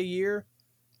 30 a year.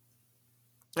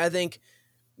 I think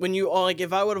when you like,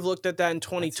 if I would have looked at that in That's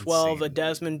 2012, a insane to me.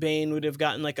 Desmond Bain would have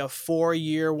gotten like a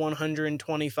 4-year,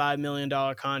 $125 million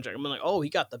contract. I'm like, oh, he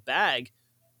got the bag.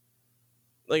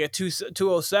 Like a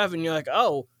 207, you're like,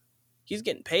 oh, he's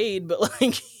getting paid, but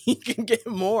like he can get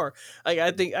more. Like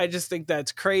I just think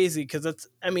that's crazy because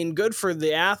good for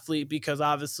the athlete because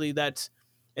obviously that's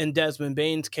in Desmond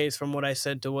Bane's case from what I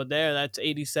said to what that's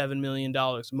 $87 million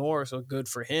more, so good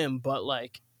for him. But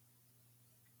like,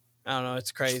 I don't know,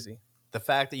 it's crazy. The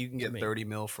fact that you can get me. 30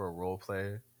 mil for a role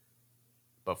player,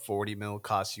 but 40 mil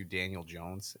costs you Daniel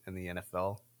Jones in the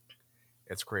NFL,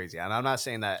 it's crazy. And I'm not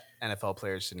saying that NFL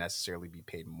players should necessarily be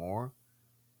paid more.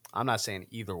 I'm not saying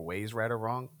either way is right or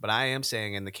wrong, but I am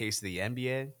saying in the case of the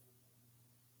NBA,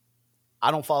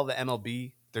 I don't follow the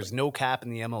MLB. There's no cap in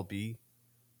the MLB,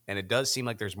 and it does seem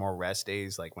like there's more rest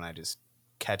days, like when I just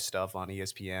catch stuff on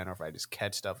ESPN or if I just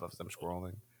catch stuff as I'm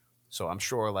scrolling. So I'm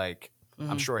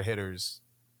sure hitters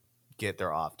get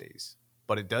their off days.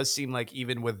 But it does seem like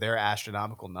even with their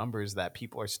astronomical numbers that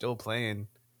people are still playing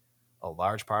a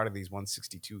large part of these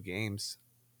 162 games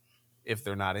if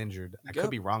they're not injured. I could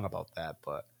be wrong about that,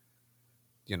 but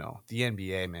the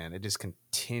NBA, man, it just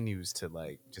continues to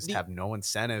have no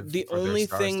incentive for their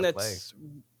stars to play.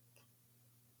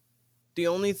 The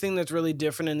only thing that's really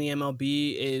different in the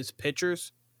MLB is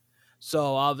pitchers.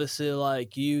 So obviously,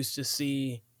 like you used to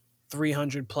see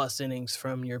 300 plus innings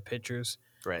from your pitchers.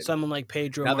 Right. Someone like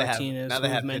Pedro Martinez, who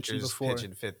was mentioned before,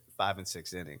 pitching 5 and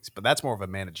 6 innings, but that's more of a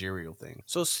managerial thing.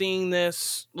 So seeing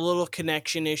this little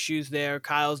connection issues there,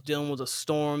 Kyle's dealing with a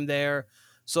storm there.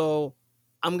 So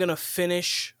I'm gonna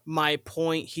finish my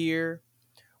point here,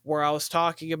 where I was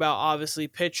talking about obviously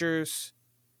pitchers.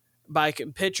 By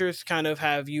pitchers, kind of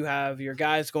have your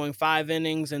guys going 5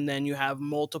 innings, and then you have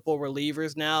multiple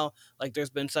relievers now. Like there's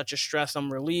been such a stress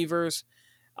on relievers.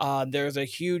 There's a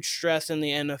huge stress in the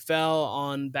NFL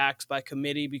on backs by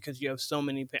committee because you have so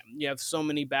many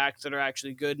backs that are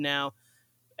actually good now,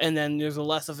 and then there's a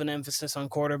less of an emphasis on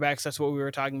quarterbacks. That's what we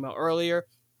were talking about earlier.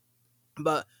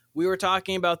 But we were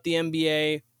talking about the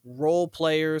NBA role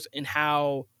players and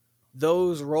how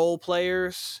those role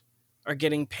players are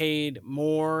getting paid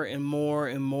more and more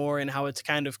and more, and how it's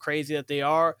kind of crazy that they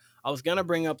are. I was gonna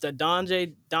bring up that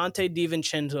Dante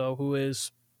DiVincenzo, who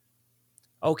is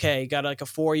got like a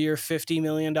 4-year, $50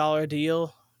 million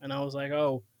deal, and I was like,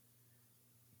 oh,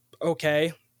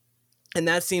 okay, and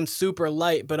that seems super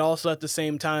light, but also at the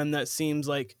same time, that seems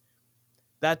like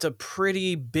that's a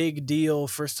pretty big deal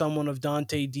for someone of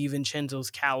Dante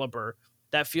DiVincenzo's caliber.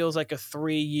 That feels like a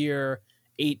 3-year,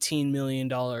 $18 million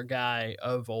guy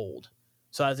of old.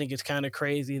 So I think it's kind of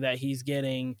crazy that he's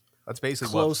getting that's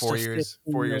basically close 4 to years,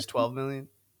 4 years, 12 million.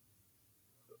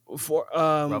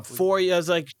 4 years,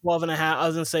 like 12 and a half. I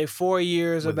was gonna say 4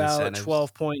 years, with about incentives.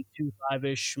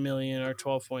 12.25-ish million or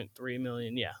 12.3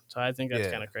 million. Yeah. So I think that's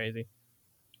kind of crazy.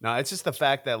 No, it's just the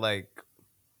fact that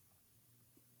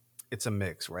it's a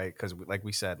mix, right? Because like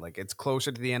we said, it's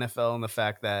closer to the NFL in the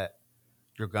fact that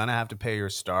you're gonna have to pay your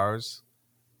stars,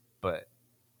 but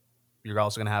you're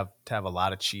also gonna have to have a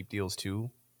lot of cheap deals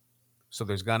too. So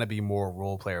there's gonna be more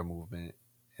role player movement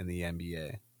in the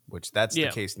NBA, which that's the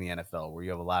case in the NFL, where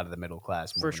you have a lot of the middle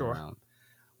class moving around.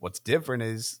 What's different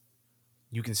is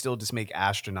you can still just make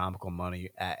astronomical money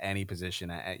at any position.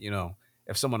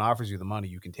 If someone offers you the money,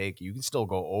 you can take it. You can still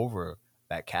go over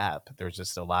that cap. There's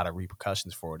just a lot of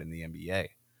repercussions for it in the NBA.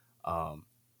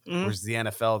 Whereas the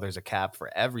NFL, there's a cap for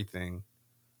everything.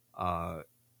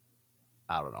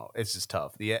 I don't know. It's just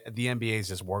tough. The NBA's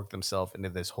just worked themselves into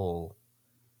this hole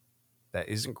that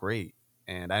isn't great.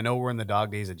 And I know we're in the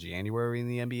dog days of January in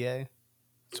the NBA,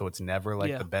 so it's never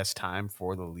the best time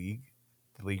for the league.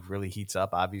 The league really heats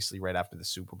up, obviously, right after the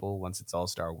Super Bowl once it's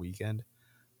All-Star weekend.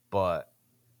 But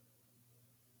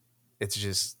it's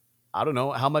just, I don't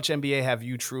know. How much NBA have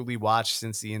you truly watched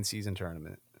since the in-season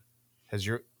tournament?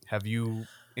 Have you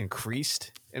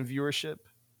increased in viewership?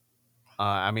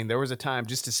 There was a time,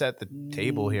 just to set the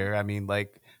table here,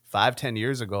 5-10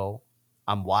 years ago,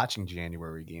 I'm watching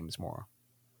January games more.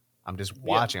 I'm just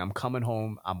watching. I'm coming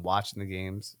home. I'm watching the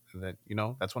games.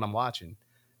 That's what I'm watching.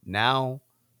 Now,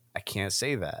 I can't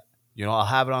say that. I'll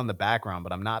have it on the background,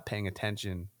 but I'm not paying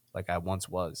attention like I once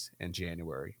was in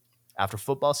January. After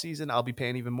football season, I'll be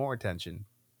paying even more attention.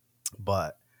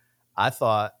 But I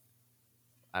thought,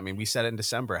 we said it in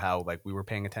December how we were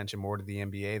paying attention more to the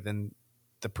NBA than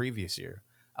the previous year.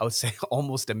 I would say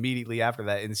almost immediately after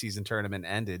that in-season tournament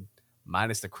ended,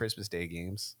 minus the Christmas Day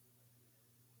games,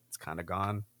 it's kind of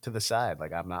gone to the side.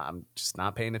 I'm just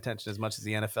not paying attention as much as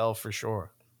the NFL for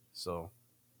sure. So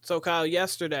Kyle,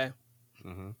 yesterday,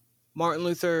 Martin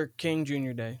Luther King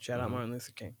Jr. Day. Shout out Martin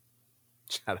Luther King.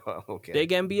 Shout out, okay.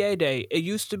 Big NBA day. It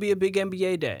used to be a big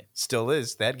NBA day. Still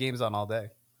is. That game's on all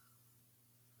day.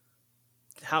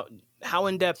 How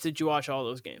in depth did you watch all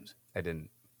those games? I didn't.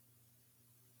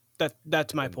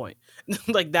 That's my And point.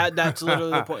 Like that's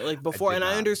literally the point. Like I before, did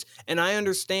not. and I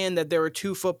understand that there were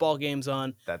 2 football games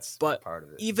on, That's but part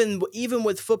of it. even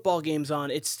with football games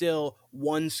on, it's still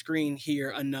one screen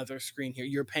here, another screen here.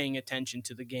 You're paying attention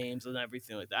to the games and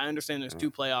everything like that. I understand there's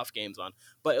 2 playoff games on,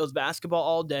 but it was basketball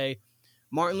all day.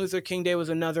 Martin Luther King Day was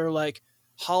another like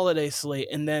holiday slate,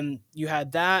 and then you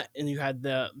had that, and you had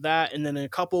that, and then in a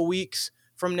couple weeks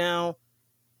from now,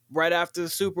 right after the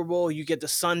Super Bowl, you get the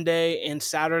Sunday and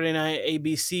Saturday night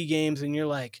ABC games, and you're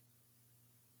like,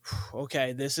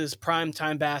 okay, this is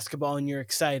primetime basketball, and you're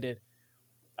excited.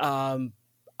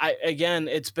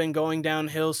 It's been going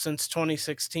downhill since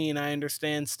 2016. I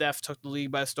understand Steph took the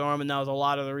league by storm, and that was a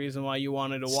lot of the reason why you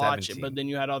wanted to watch it. But 17. then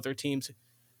you had other teams.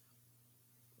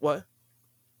 What?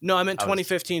 No, I meant I was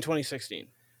 2015, 2016.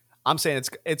 I'm saying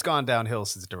it's gone downhill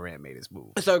since Durant made his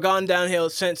move. So gone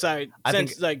downhill since I think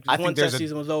once that there's a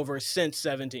season was over, since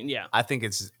 17. Yeah. I think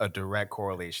it's a direct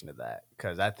correlation to that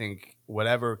because I think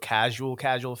whatever casual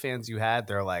fans you had,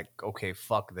 they're like, okay,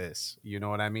 fuck this. You know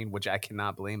what I mean? Which I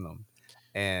cannot blame them.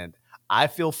 And I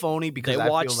feel phony because They I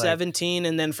watched feel like 17,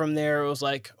 and then from there it was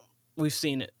like, we've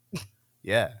seen it.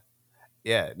 yeah,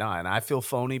 no, and I feel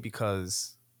phony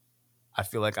because I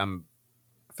feel like I'm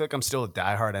still a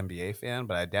diehard NBA fan,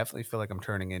 but I definitely feel like I'm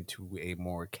turning into a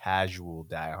more casual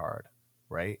diehard,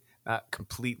 right? Not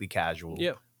completely casual,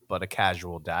 Yeah. but a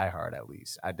casual diehard at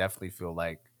least. I definitely feel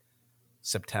like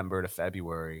September to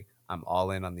February, I'm all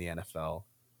in on the NFL.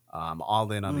 I'm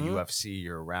all in on the UFC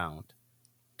year round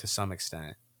to some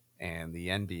extent. And the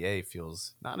NBA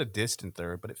feels not a distant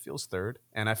third, but it feels third.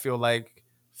 And I feel like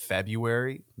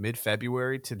mid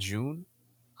February to June,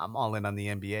 I'm all in on the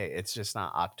NBA. It's just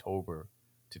not October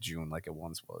to June like it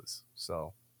once was.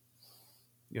 So,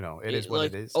 it is what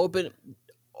it Like is.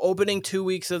 opening 2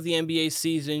 weeks of the NBA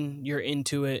season, you're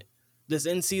into it. This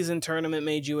in-season tournament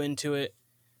made you into it.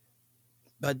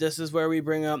 But this is where we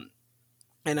bring up,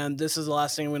 and this is the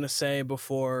last thing I'm going to say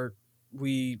before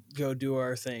we go do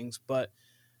our things, but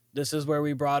this is where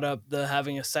we brought up the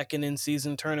having a second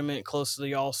in-season tournament close to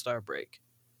the All-Star break.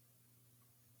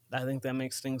 I think that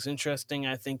makes things interesting.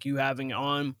 I think you having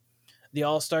on the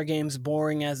All-Star game's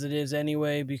boring as it is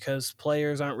anyway because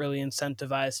players aren't really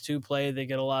incentivized to play. They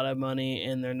get a lot of money,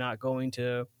 and they're not going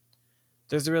to.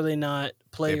 There's really not They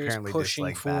players apparently pushing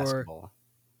dislike for. basketball.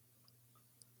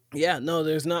 Yeah, no,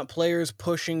 there's not players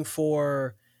pushing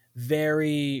for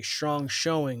very strong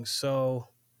showings. So,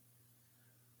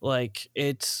 like,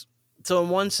 it's so in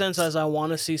one sense, as I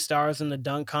want to see stars in the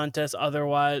dunk contest.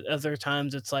 Otherwise, other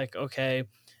times it's like, okay,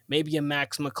 maybe a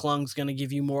Max McClung's going to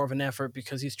give you more of an effort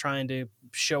because he's trying to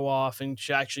show off and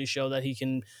actually show that he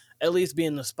can at least be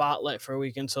in the spotlight for a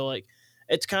weekend. So, like,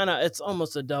 it's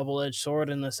almost a double-edged sword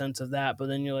in the sense of that, but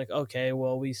then you're like, okay,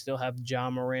 well, we still have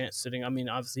John Morant sitting. I mean,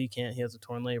 obviously he has a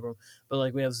torn labrum, but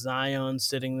like we have Zion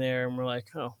sitting there, and we're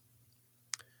like, oh,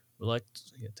 I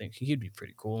think he'd be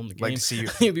pretty cool in the game. Like to see you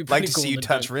He'd be like pretty to cool see in you the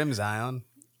touch dunk. rim, Zion.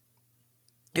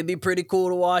 It'd be pretty cool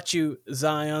to watch you,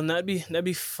 Zion. That'd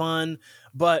be fun.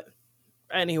 But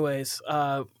anyways,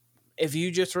 if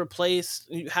you just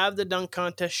you have the dunk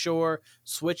contest, sure,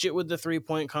 switch it with the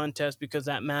 3-point contest because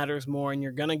that matters more, and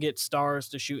you're gonna get stars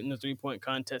to shoot in the 3-point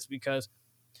contest because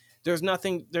there's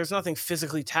nothing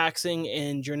physically taxing,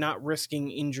 and you're not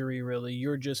risking injury really.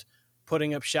 You're just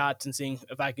putting up shots and seeing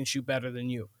if I can shoot better than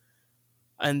you.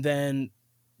 And then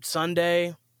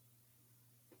Sunday,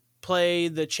 play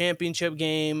the championship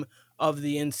game of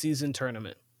the in-season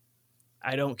tournament.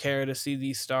 I don't care to see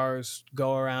these stars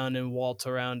go around and waltz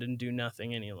around and do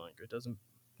nothing any longer. It doesn't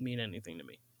mean anything to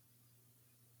me.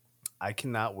 I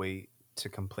cannot wait to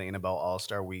complain about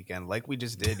All-Star Weekend like we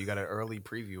just did. You got an early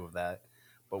preview of that.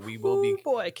 But we will be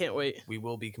boy, I can't wait. We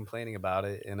will be complaining about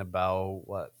it in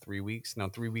about 3 weeks? No,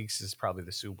 3 weeks is probably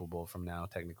the Super Bowl from now,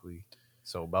 technically.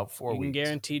 So about 4 You can weeks.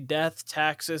 guarantee death,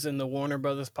 taxes, and the Warner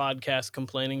Brothers podcast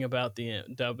complaining about the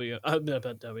about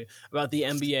the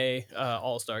NBA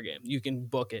All-Star game. You can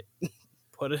book it.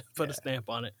 Put a stamp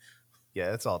on it.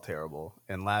 Yeah, it's all terrible.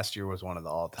 And last year was one of the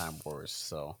all-time worst.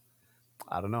 So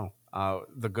I don't know.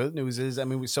 The good news is,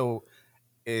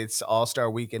 it's All-Star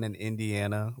Weekend in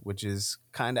Indiana, which is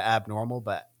kind of abnormal,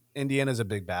 but Indiana's a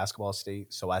big basketball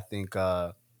state, so I think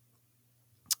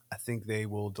they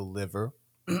will deliver.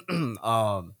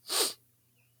 Also,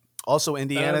 Better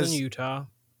Indiana's than Utah.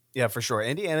 Yeah, for sure.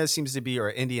 Indiana seems to be,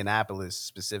 or Indianapolis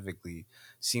specifically,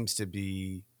 seems to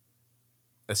be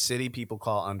a city people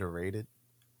call underrated.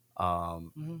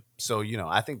 So,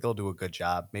 I think they'll do a good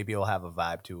job. Maybe it'll have a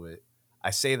vibe to it. I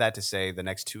say that to say the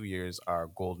next 2 years are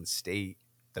Golden State,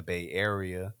 the Bay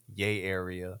Area, Yay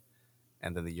Area,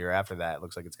 and then the year after that, it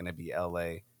looks like it's going to be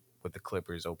LA. with the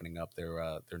Clippers opening up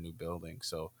their new building.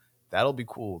 So that'll be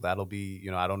cool. That'll be,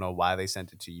 I don't know why they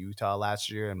sent it to Utah last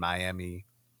year, and Miami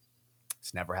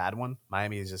it's never had one.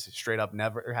 Miami has just straight up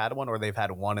never had one, or they've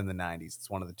had one in the '90s. It's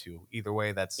one of the two. Either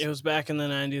way, It that's was back in the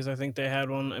 '90s. I think they had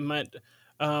one. It might.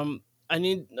 I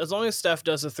need as long as Steph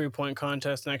does a 3-point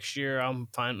contest next year, I'm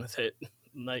fine with it.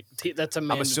 Like that's a I'm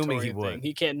assuming he mandatory thing. would.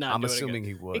 He can't not I'm do it assuming against.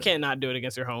 he He would. can't not do it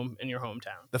against your hometown.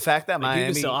 The fact that Like you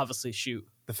can still Miami, obviously shoot.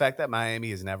 the fact that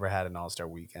Miami has never had an All Star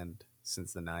weekend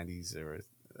since the '90s, or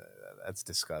that's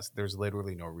disgusting. There's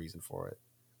literally no reason for it.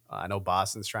 I know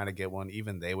Boston's trying to get one.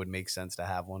 Even they would make sense to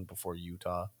have one before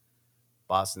Utah.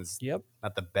 Boston's Yep.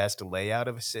 not the best layout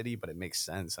of a city, but it makes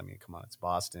sense. I mean, come on, it's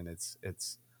Boston.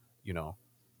 It's you know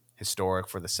historic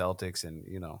for the Celtics, and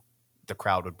the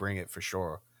crowd would bring it for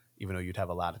sure. Even though you'd have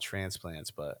a lot of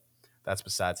transplants, but that's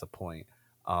besides the point.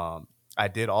 I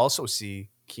did also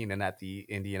see Keenan at the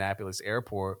Indianapolis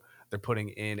airport. They're putting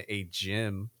in a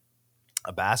gym,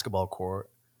 a basketball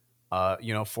court,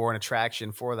 for an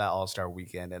attraction for that All Star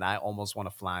weekend, and I almost want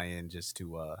to fly in just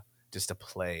to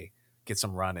play, get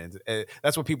some run-ins.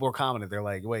 That's what people are commenting. They're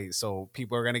like, "Wait, so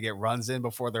people are gonna get runs in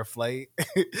before their flight?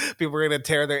 People are gonna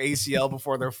tear their ACL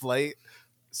before their flight?"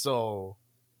 So,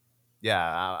 yeah,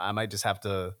 I might just have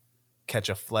to catch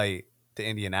a flight to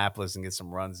Indianapolis and get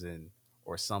some runs in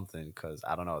or something, because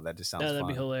I don't know. That just sounds Yeah, that'd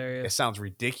be fun. It hilarious. sounds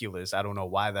ridiculous. I don't know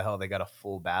why the hell they got a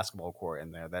full basketball court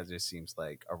in there. That just seems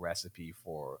like a recipe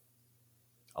for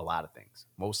a lot of things,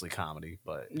 mostly comedy,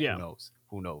 but who Yeah. knows?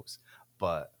 Who knows?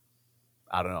 But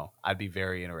I don't know. I'd be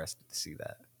very interested to see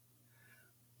that.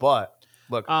 But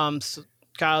look, So,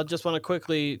 Kyle, just want to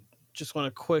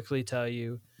quickly tell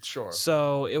you. sure.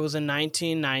 So it was in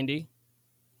 1990.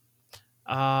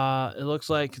 It looks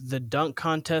like the dunk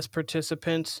contest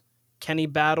participants: Kenny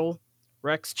Battle,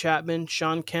 Rex Chapman,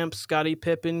 Sean Kemp, Scottie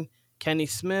Pippen, Kenny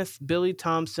Smith, Billy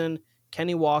Thompson,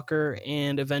 Kenny Walker,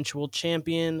 and eventual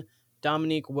champion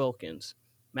Dominique Wilkins.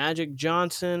 Magic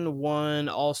Johnson won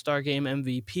All-Star Game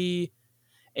MVP,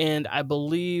 and I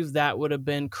believe that would have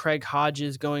been Craig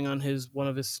Hodges going on one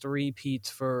of his three-peats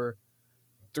for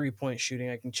 3-point shooting.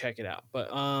 I can check it out, but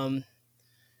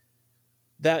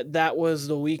that was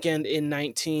the weekend in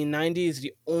 1990. Is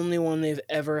the only one they've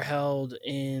ever held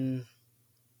in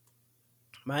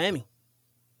Miami.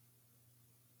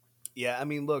 Yeah, I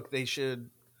mean, look, they should.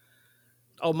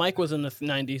 Oh, Mike was in the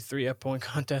 90s 3-point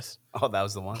contest. Oh, that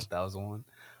was the one. That was the one.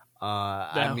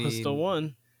 I That was the mean,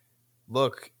 one.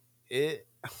 look, it.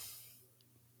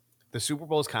 The Super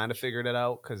Bowl's kind of figured it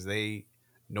out because they,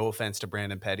 no offense to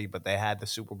Brandon Petty, but they had the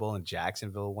Super Bowl in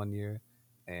Jacksonville one year,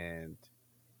 and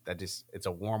it's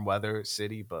a warm weather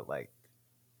city, but like,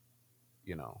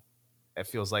 you know, it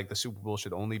feels like the Super Bowl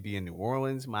should only be in New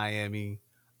Orleans, Miami,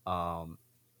 um,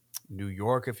 New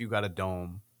York if you got a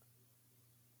dome,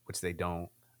 which they don't.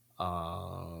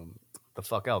 The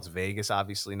fuck else? Vegas,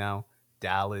 obviously now.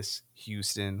 Dallas,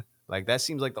 Houston. Like that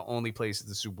seems like the only places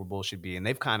the Super Bowl should be, and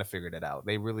they've kind of figured it out.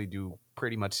 They really do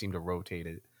pretty much seem to rotate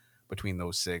it between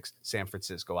those six. San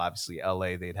Francisco, obviously,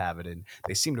 LA, they'd have it in.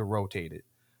 They seem to rotate it,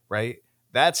 right?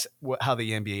 That's how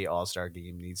the NBA All Star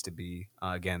Game needs to be.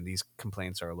 Again, these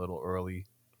complaints are a little early,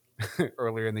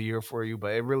 earlier in the year for you,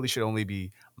 but it really should only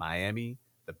be Miami,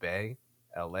 the Bay,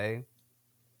 LA,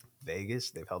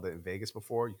 Vegas. They've held it in Vegas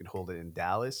before. You can hold it in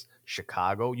Dallas,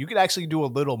 Chicago. You could actually do a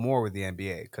little more with the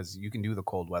NBA because you can do the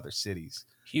cold weather cities.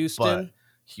 But Houston.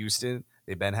 Houston,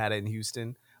 they've been had it in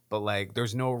Houston. But like,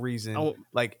 there's no reason. Oh,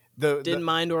 Like didn't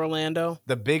mind Orlando.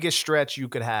 the biggest stretch you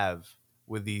could have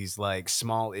with these like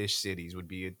small-ish cities would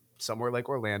be somewhere like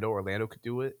Orlando. Orlando could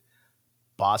do it.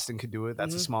 Boston could do it.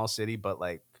 That's a Mhm. small city, but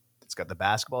like it's got the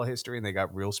basketball history and they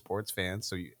got real sports fans.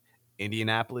 So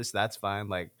Indianapolis, that's fine.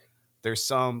 Like there's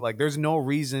no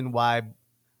reason why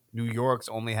New York's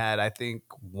only had I think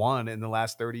one in the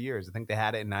last 30 years. I think they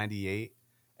had it in 98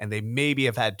 and they maybe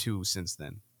have had two since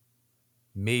then.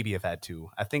 Maybe have had two.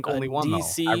 I think only one though. I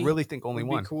DC really think only would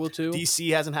be one. cool too.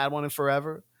 DC hasn't had one in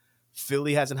forever.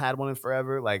 Philly hasn't had one in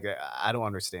forever. Like I don't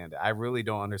understand it. I really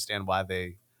don't understand why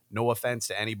they. No offense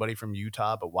to anybody from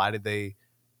Utah, but why did they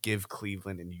give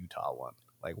Cleveland and Utah one?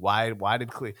 Like why did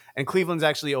Cleveland and Cleveland's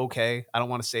actually okay. I don't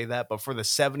want to say that, but for the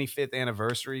 75th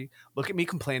anniversary, look at me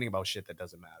complaining about shit that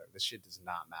doesn't matter. This shit does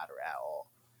not matter at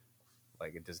all.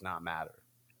 Like it does not matter.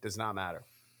 It does not matter.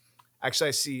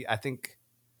 Actually, I think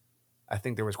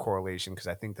there was correlation because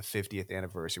I think the 50th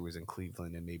anniversary was in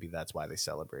Cleveland and maybe that's why they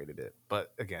celebrated it.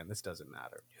 But again, this doesn't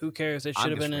matter. Who cares? It I'm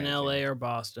should have just been in ranting. LA or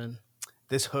Boston.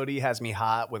 This hoodie has me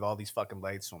hot with all these fucking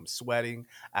lights, so I'm sweating.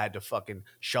 I had to fucking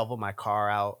shovel my car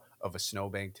out of a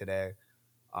snowbank today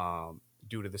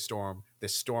due to the storm.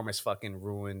 This storm has fucking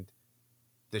ruined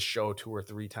this show 2 or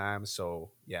 3 times.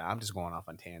 So yeah, I'm just going off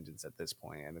on tangents at this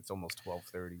point, and it's almost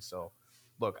 12:30. So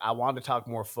look, I want to talk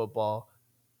more football.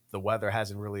 The weather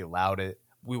hasn't really allowed it.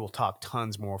 We will talk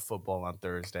tons more football on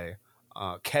Thursday.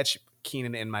 Catch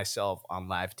Keenan and myself on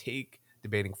live take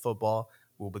debating football.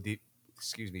 We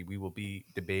will be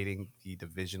debating the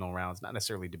divisional rounds. Not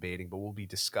necessarily debating, but we'll be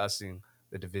discussing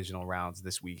the divisional rounds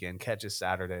this weekend. Catch us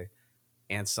Saturday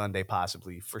and Sunday,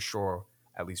 possibly for sure.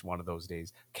 At least one of those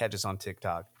days. Catch us on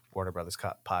TikTok, Warner Brothers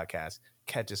Podcast.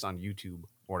 Catch us on YouTube,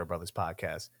 Warner Brothers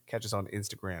Podcast. Catch us on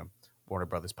Instagram, Warner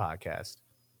Brothers Podcast.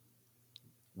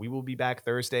 We will be back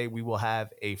Thursday. We will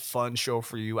have a fun show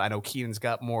for you. I know Keenan's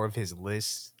got more of his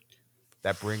lists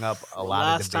that bring up a lot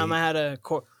of Last time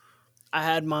debate. I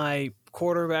had my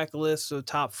quarterback list of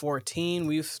top 14.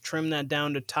 We've trimmed that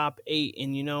down to top 8.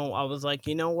 And, I was like,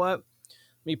 you know what?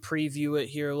 Let me preview it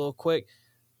here a little quick.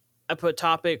 I put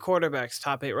top 8 quarterbacks,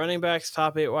 top 8 running backs,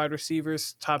 top 8 wide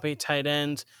receivers, top 8 tight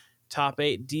ends, top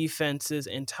 8 defenses,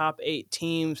 and top 8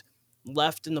 teams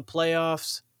left in the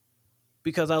playoffs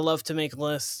because I love to make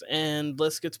lists, and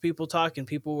lists gets people talking.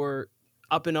 People were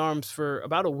up in arms for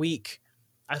about a week.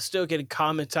 I still get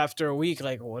comments after a week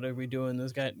like, what are we doing?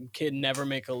 This kid never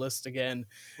make a list again.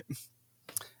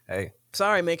 Hey,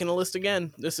 sorry, making a list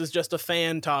again. This is just a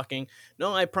fan talking.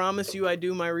 No, I promise you I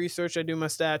do my research, I do my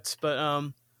stats,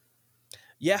 but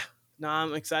yeah, no,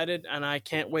 I'm excited, and I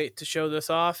can't wait to show this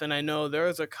off. And I know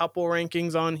there's a couple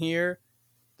rankings on here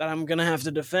that I'm going to have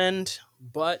to defend,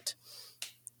 but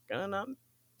gonna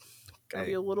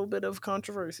be a little bit of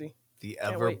controversy. The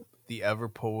ever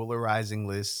polarizing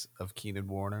list of Keenan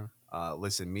Warner.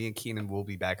 Listen, me and Keenan will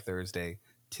be back Thursday.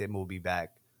 Tim will be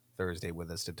back Thursday with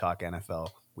us to talk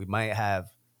NFL. We might have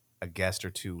a guest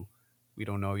or two. We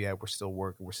don't know yet. We're still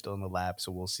working. We're still in the lab,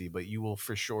 so we'll see. But you will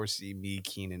for sure see me,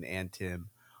 Keenan, and Tim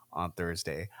on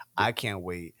Thursday. I can't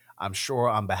wait. I'm sure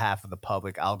on behalf of the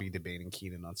public, I'll be debating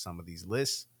Keenan on some of these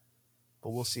lists.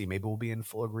 But we'll see. Maybe we'll be in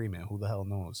full agreement. Who the hell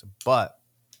knows? But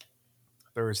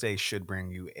Thursday should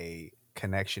bring you a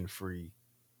connection-free,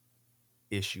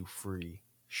 issue-free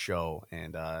show,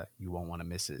 and you won't want to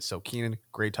miss it. So, Keenan,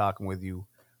 great talking with you.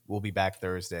 We'll be back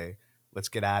Thursday. Let's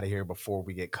get out of here before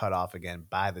we get cut off again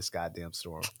by this goddamn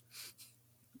storm.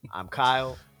 I'm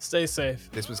Kyle. Stay safe.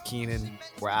 This was Keenan.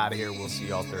 We're out of here. We'll see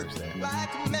y'all Thursday. Like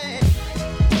a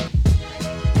man.